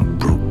 I'm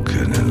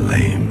broken and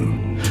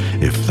lame.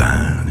 If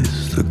thine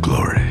is the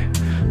glory,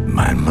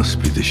 mine must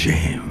be the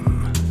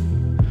shame.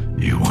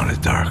 You want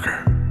it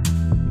darker,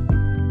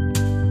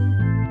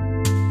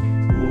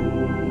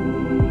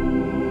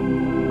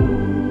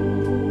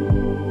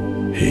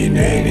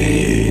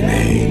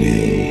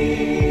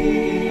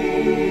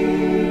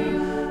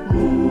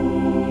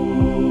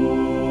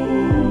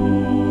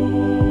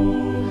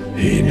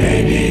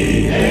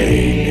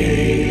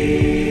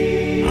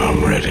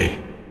 I'm ready,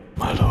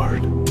 my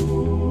lord.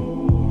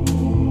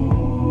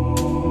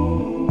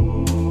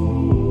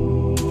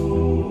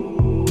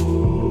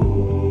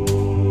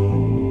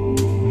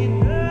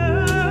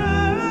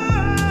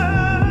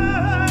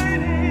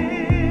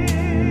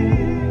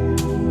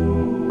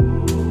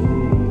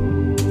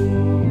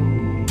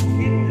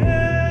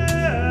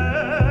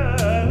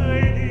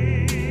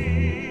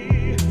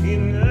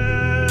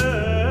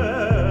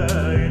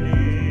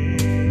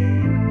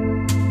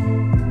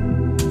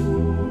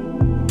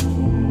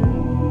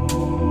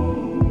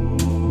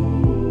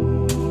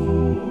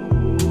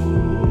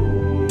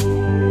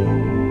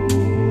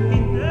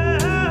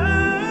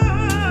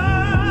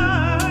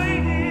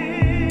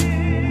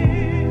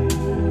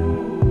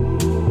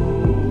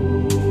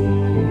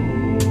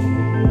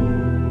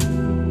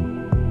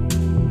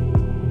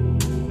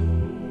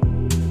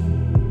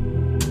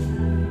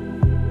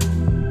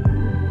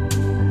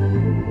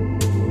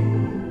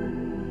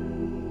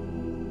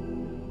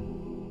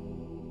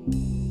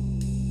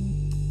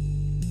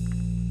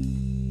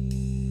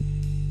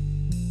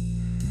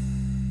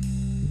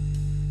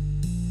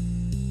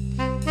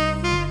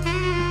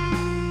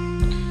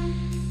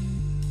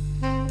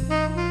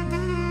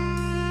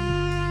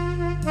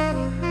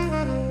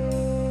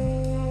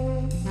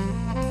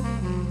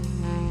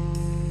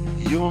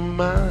 Your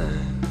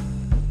mind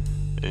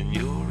and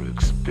your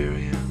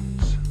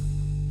experience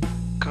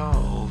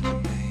call to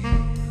me.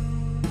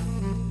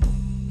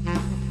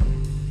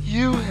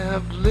 You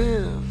have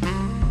lived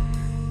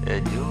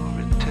and your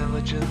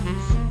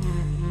intelligence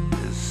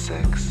is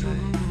sexy.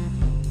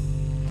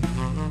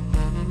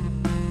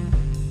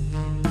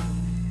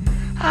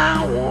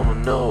 I wanna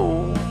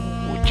know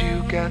what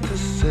you got to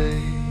say.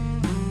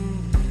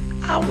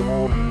 I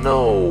wanna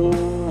know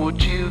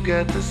what you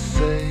got to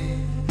say.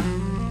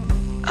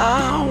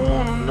 I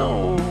wanna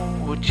know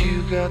what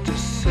you got to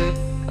say.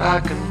 I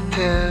can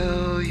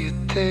tell you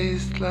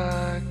taste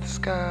like the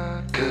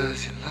sky,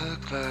 'cause you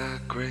look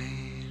like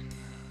rain.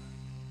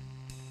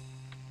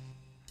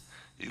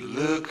 You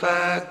look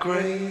like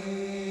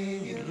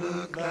rain, you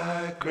look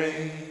like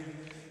rain.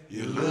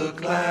 You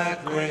look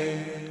like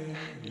rain,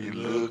 you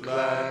look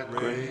like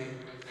rain.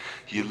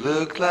 You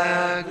look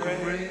like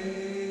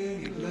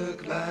rain, you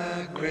look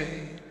like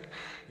rain.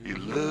 You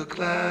look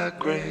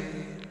like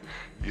rain.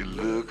 You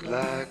look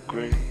like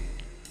rain.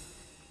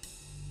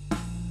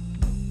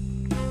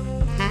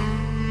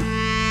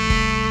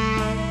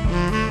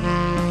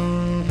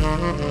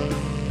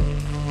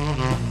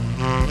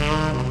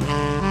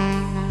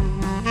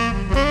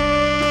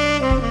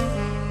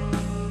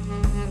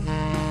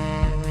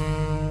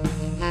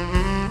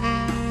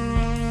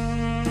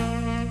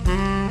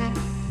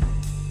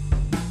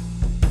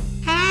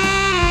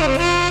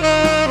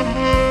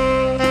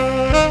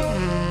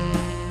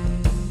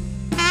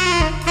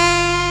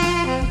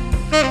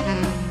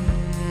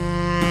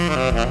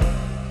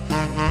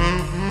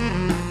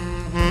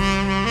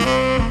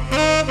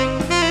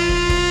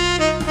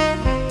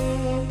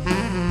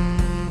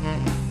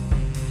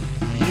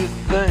 You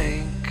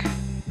think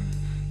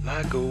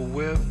like a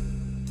whip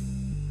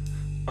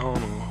on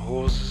a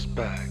horse's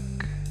back,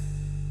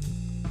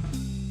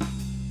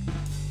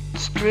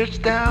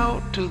 stretched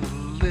out to the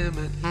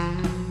limit,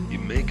 you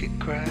make it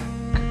crack.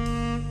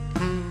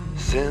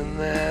 Send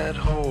that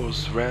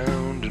horse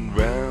round and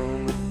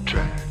round the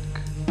track.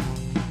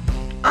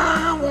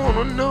 I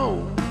wanna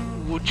know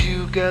what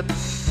you got to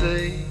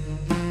say.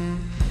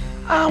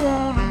 I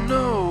wanna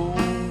know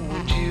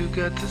what you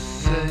got to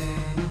say.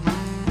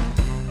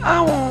 I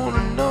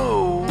wanna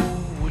know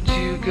what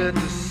you got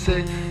to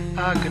say.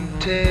 I can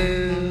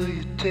tell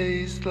you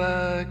taste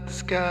like the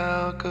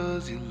sky,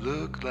 'cause you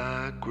look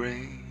like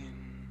rain.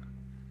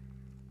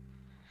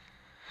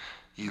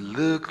 You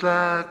look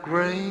like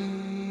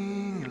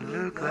rain, you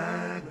look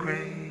like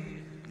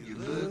rain. You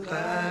look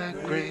like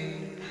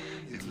rain,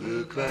 you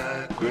look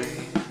like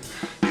rain.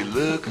 You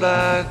look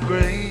like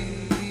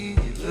rain,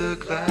 you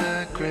look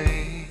like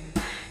rain.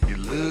 You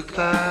look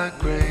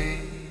like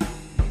rain,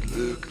 you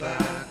look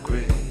like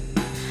rain.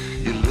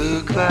 You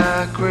look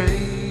like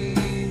rain,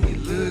 you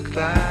look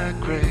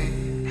like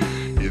rain.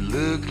 You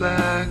look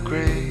like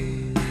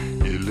rain,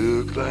 you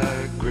look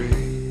like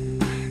rain.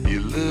 You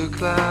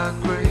look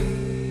like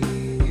rain,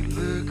 you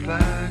look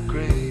like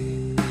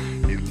rain.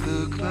 You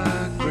look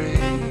like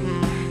rain,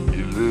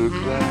 you look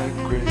like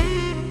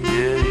rain.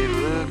 Yeah, you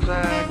look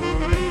like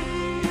rain.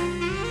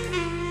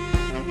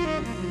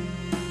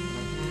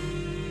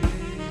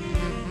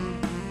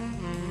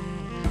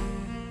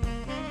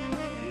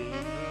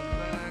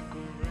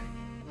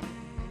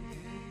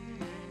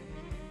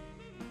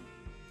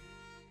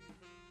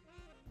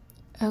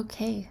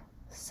 Okay,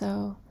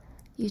 so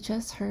you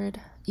just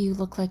heard You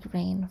Look Like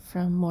Rain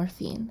from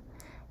Morphine,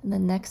 and the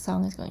next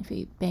song is going to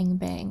be Bang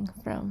Bang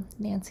from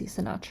Nancy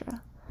Sinatra.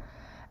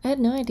 I had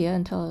no idea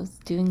until I was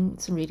doing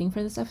some reading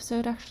for this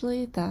episode,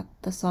 actually, that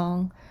the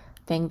song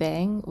Bang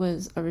Bang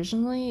was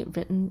originally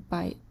written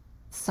by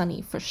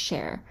Sunny for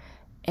Cher,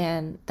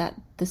 and that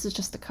this is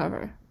just the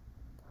cover.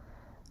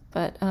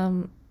 But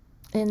in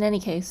any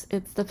case,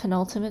 it's the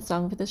penultimate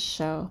song for this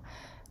show,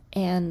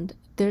 and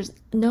there's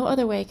no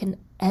other way I can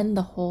end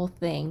the whole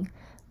thing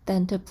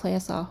than to play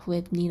us off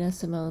with Nina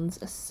Simone's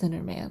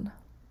Sinner Man.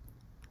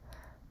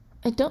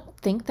 I don't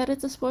think that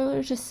it's a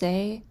spoiler to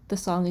say the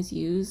song is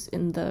used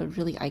in the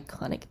really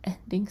iconic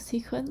ending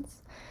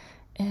sequence,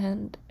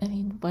 and I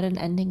mean, what an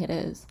ending it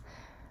is.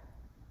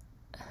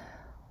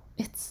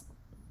 It's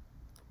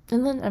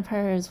Inland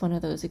Empire is one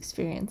of those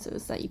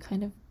experiences that you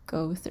kind of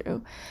go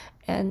through,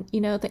 and you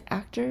know, the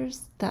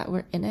actors that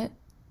were in it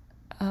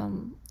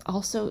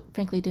also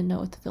frankly didn't know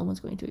what the film was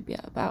going to be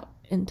about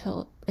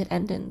until it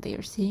ended and they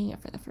were seeing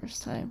it for the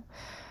first time.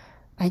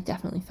 I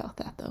definitely felt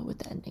that though with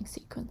the ending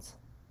sequence.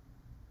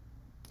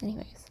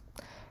 Anyways,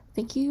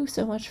 thank you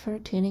so much for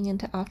tuning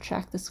into Off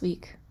Track this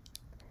week.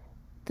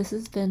 This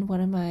has been one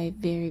of my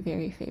very,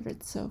 very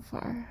favorites so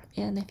far,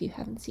 and if you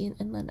haven't seen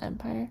Inland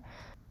Empire,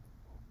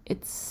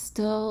 it's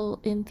still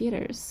in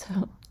theaters,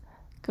 so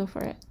go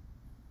for it.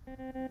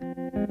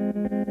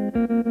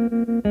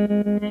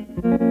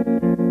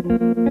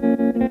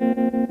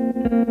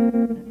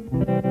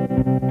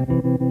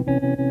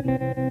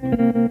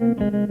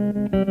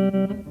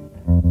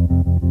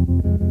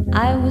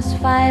 I was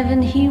 5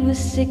 and he was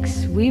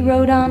 6. We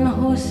rode on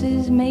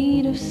horses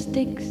made of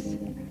sticks.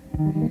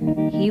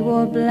 He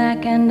wore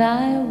black and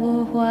I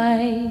wore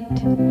white.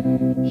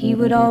 He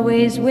would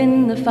always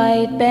win the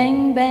fight.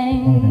 Bang,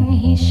 bang,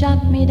 he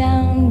shot me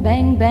down.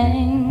 Bang,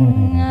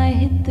 bang, I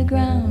hit the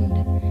ground.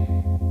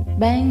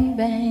 Bang,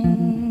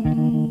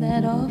 bang,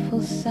 that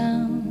awful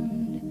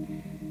sound.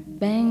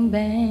 Bang,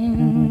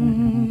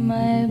 bang,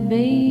 my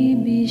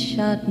baby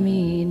shot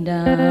me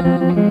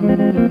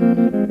down.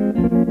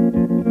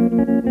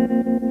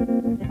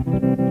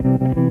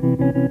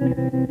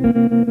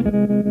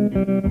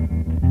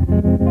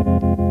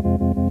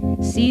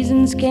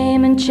 Seasons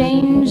came and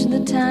changed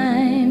the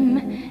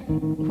time.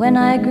 When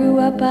I grew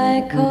up,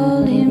 I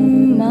called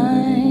him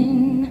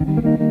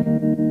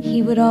mine.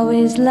 He would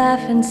always laugh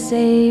and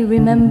say,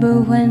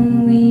 remember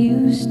when we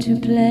used to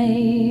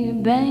play?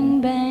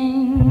 Bang,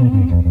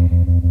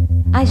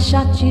 bang, I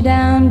shot you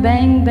down.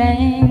 Bang,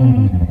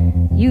 bang,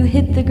 you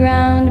hit the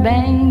ground.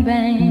 Bang,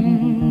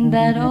 bang,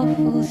 that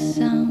awful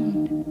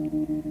sound.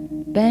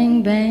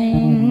 Bang,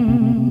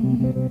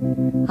 bang,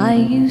 I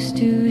used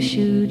to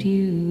shoot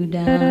you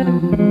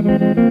down.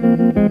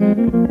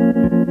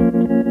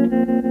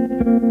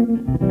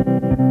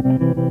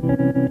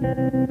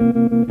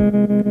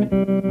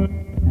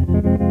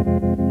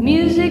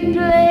 Music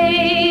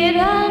played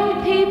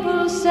and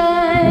people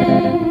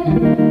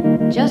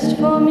sang. Just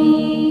for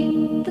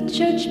me, the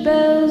church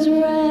bells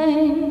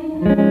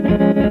rang.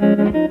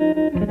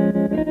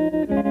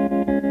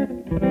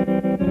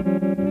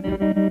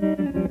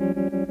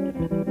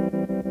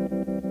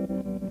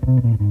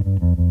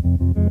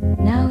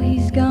 Now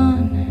he's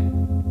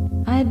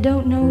gone, I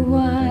don't know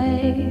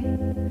why.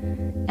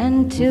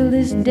 And till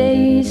this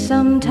day,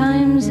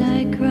 sometimes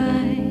I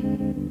cry.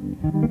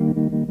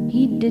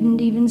 He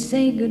didn't even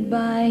say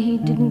goodbye. He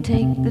didn't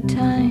take the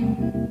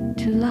time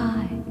to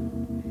lie.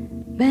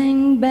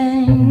 Bang,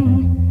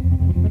 bang,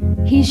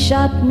 he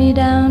shot me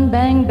down.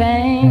 Bang,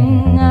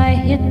 bang, I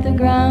hit the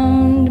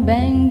ground.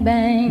 Bang,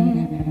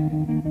 bang,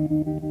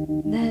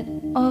 that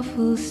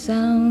awful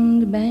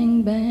sound.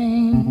 Bang,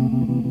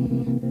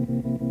 bang,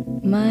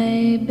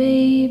 my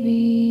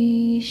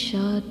baby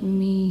shot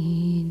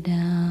me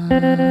down.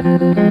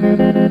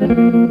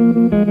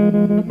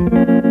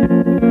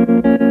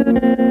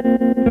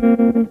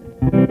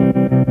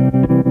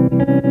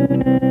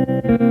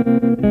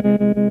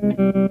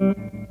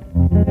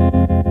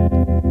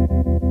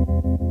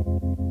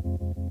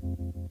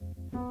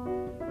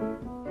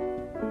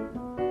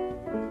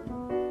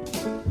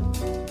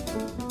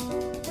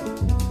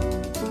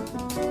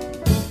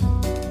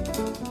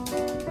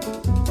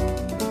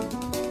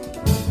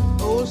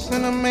 Oh,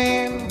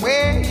 Cinnamon,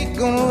 where you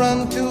gonna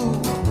run to?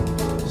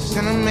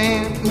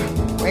 Cinnamon,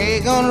 where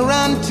you gonna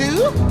run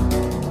to?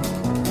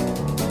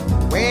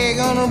 Where you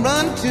gonna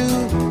run to?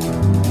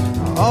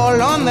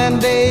 All on that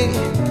day,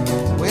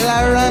 will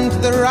I run to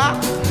the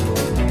rock?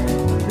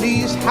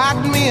 Please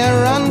hide me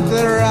and run to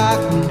the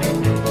rock.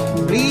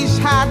 Please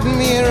hide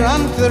me and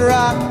run to the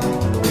rock.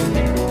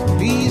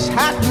 Please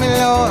hide me,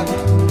 Lord,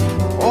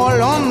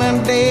 all on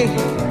that day.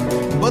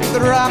 But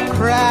the rock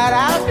cried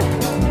out,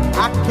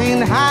 I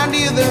can't hide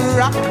you, the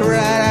rock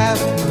cried out.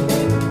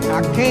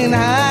 I can't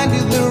hide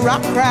you, the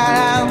rock cried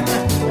out.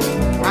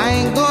 I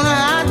ain't gonna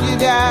hide you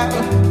down.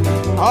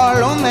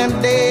 All on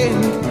that day,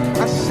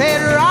 I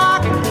said,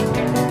 rock,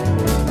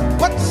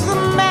 what's the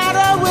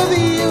matter with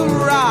you,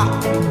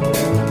 rock?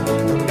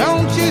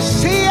 Don't you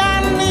see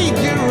I need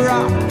you,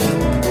 rock?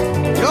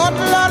 Lord,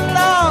 Lord,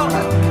 Lord,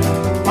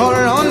 all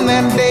on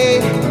that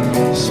day.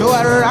 So I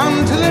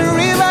ran to the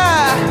river.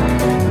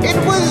 It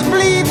was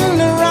bleeding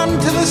to run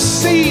to the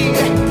sea.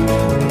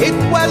 It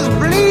was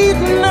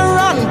bleeding to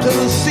run to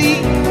the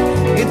sea.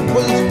 It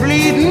was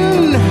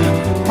bleeding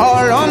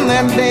on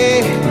that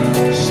day.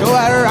 So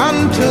I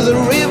run to the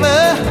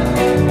river.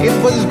 It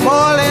was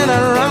boiling,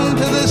 I run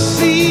to the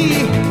sea.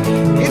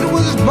 It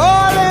was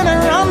boiling, I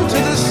run to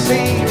the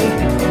sea.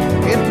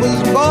 It was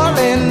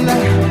boiling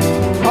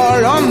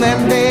all on that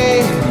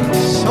day.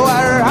 So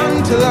I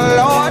run to the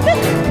Lord.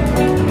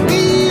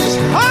 Please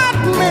help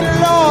me,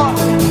 Lord.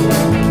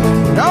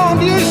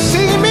 Don't you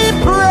see me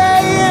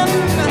praying?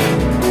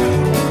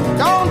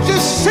 Don't you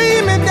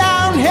see me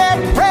down here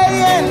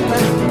praying?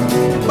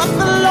 But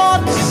the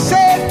Lord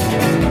said,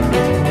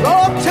 go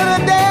to the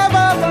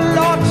devil. The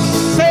Lord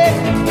said,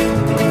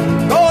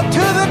 go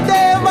to the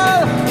devil.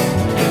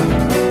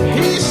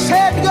 He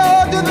said, go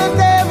to the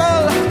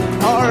devil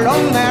all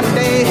on that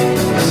day.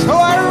 So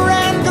I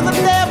ran to the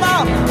devil.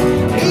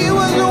 He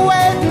was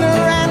waiting, I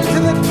ran to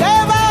the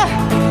devil.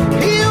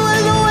 He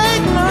was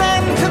waiting, I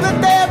ran to the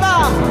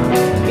devil.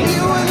 He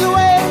was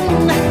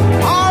waiting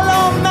all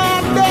on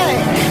that day.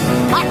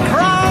 I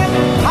cried,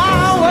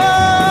 power,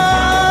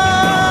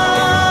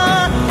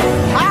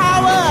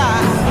 power,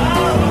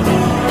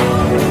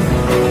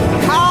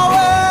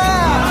 power,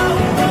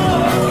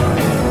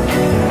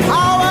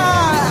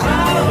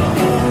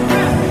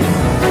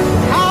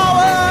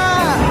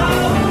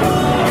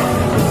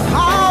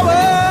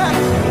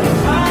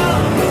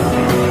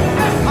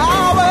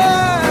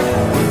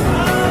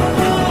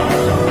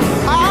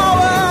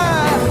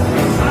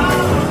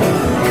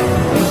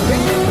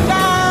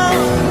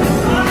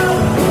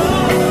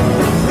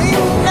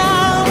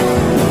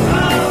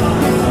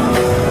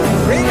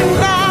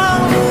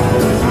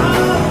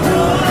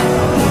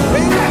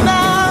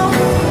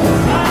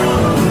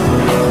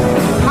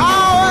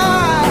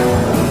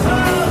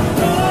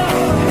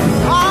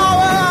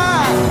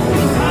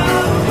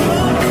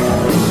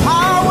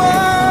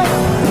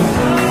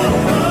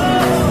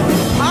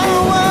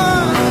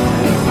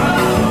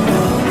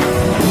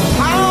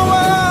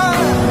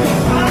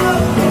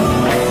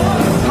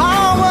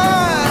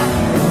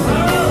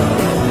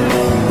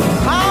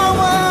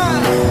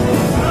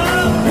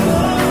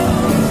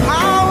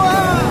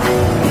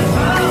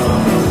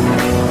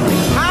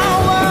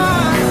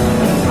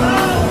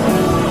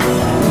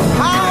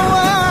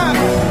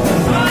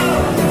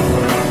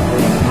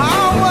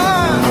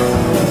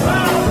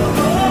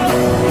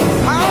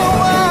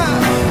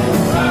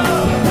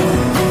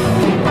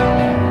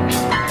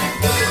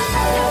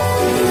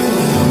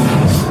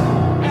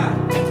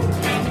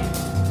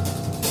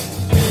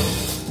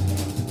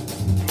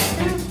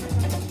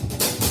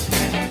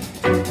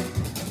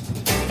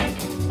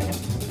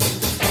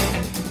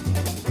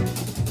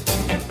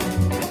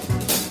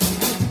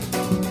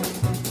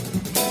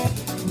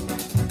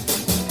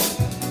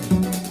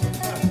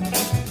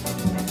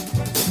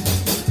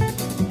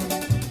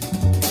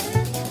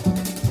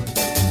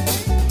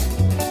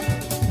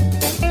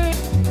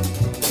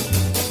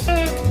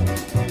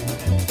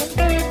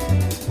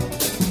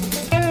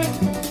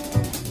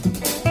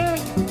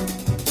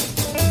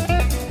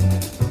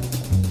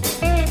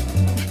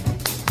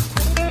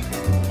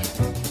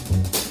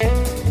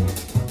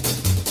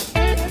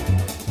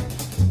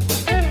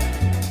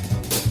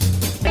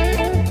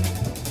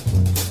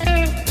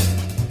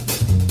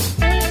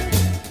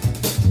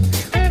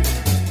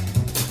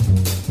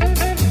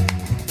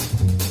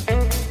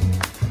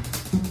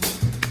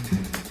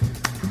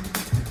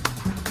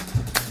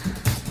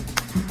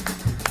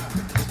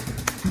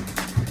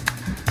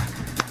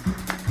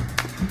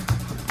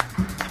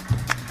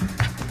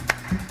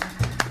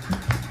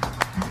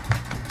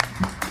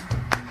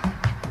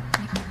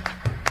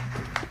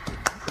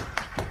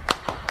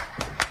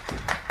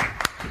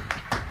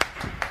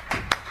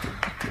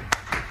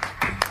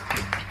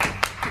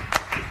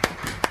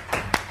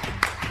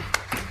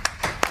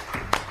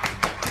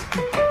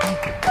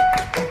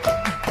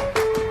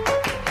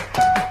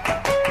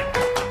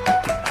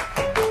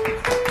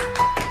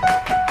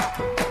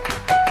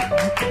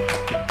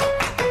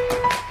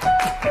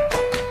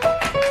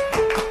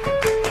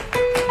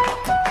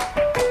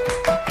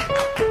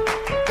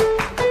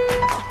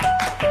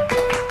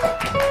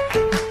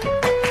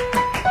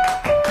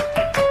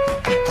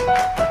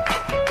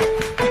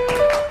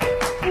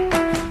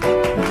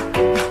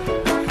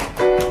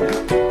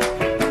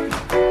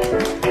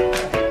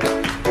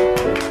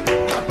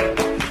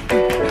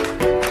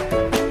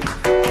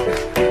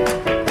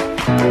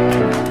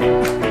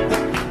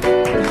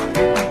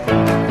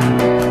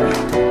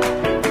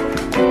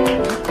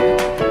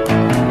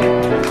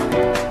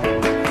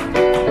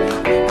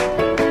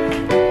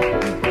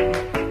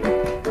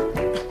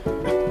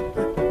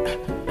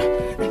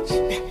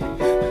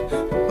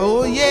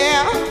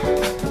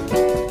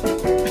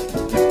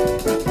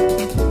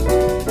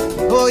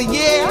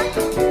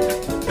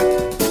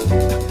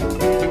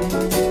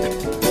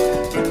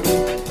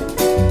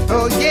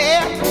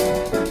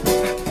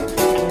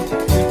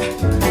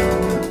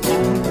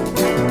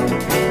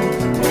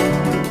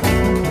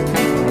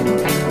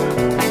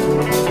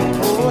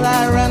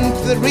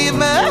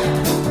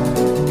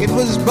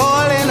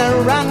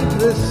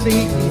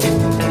 sea.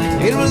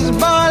 It was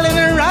boiling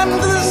around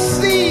the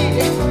sea.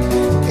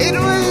 It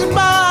was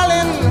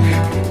boiling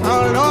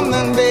all on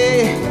the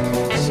day.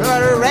 So I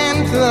ran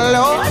to the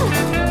Lord.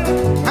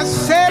 I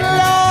said,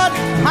 Lord,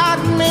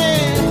 hide me.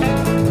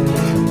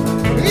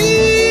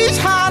 Please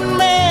hide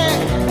me.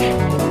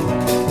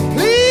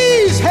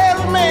 Please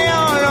help me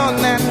all on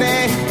that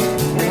day.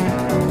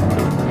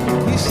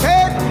 He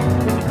said,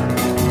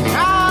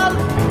 child,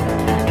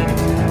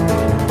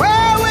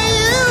 where were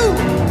you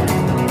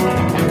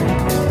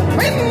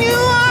when you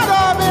ought to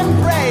have been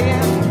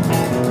praying?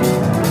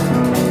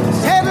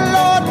 Said,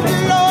 Lord,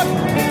 Lord,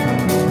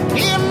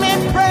 hear me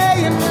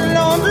praying,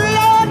 Lord,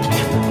 Lord,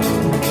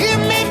 hear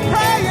me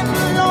praying,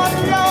 Lord,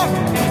 Lord,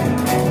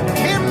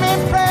 hear me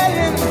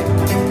praying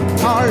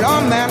all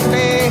on that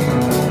day.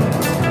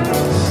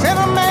 Said, a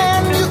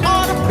man, you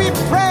ought to be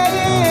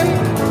praying,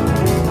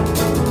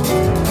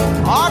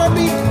 ought to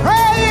be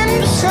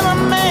praying, said a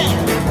man,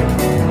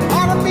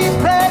 ought to be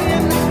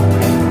praying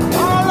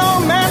all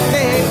on that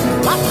day.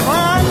 I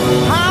cried,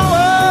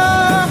 power,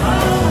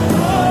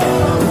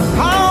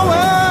 power,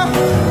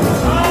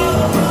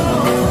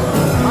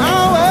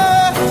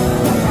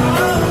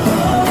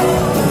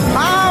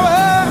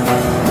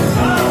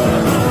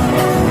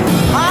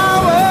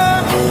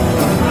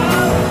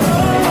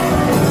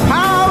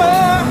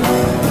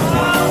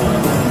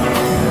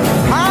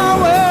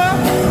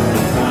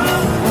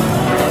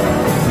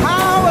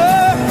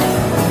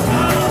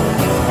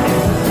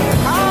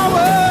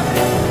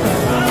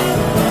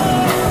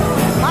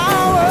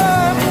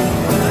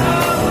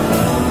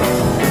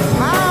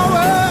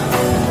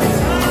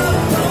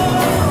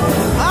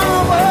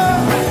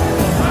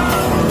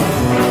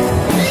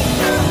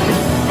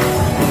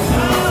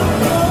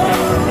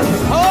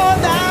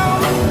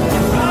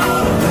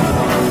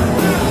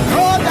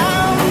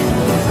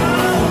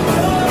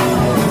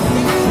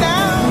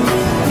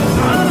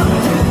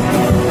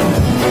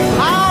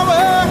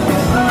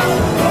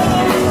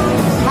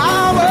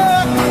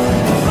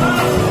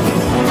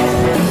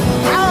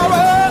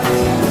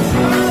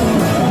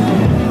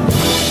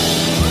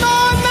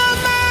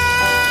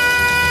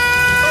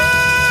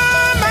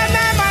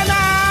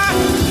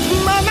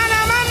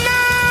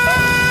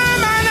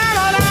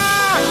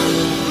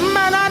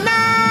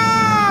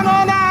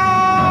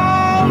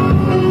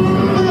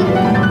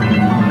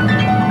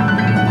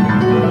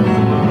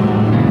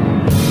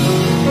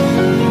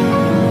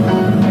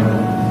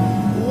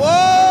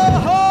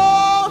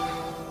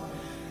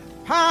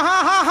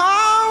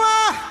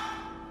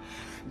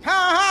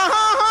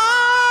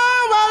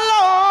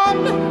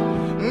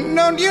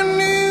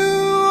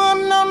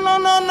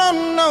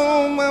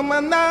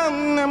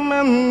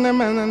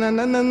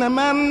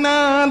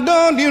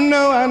 don't you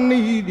know I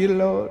need you,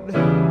 Lord?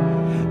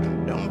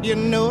 Don't you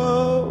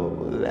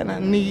know that I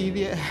need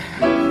you?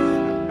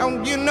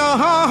 Don't you know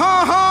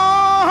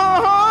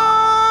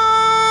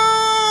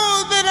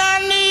that I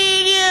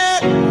need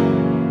you?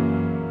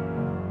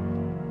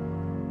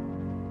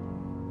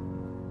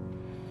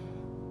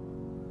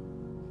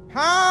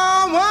 Huh?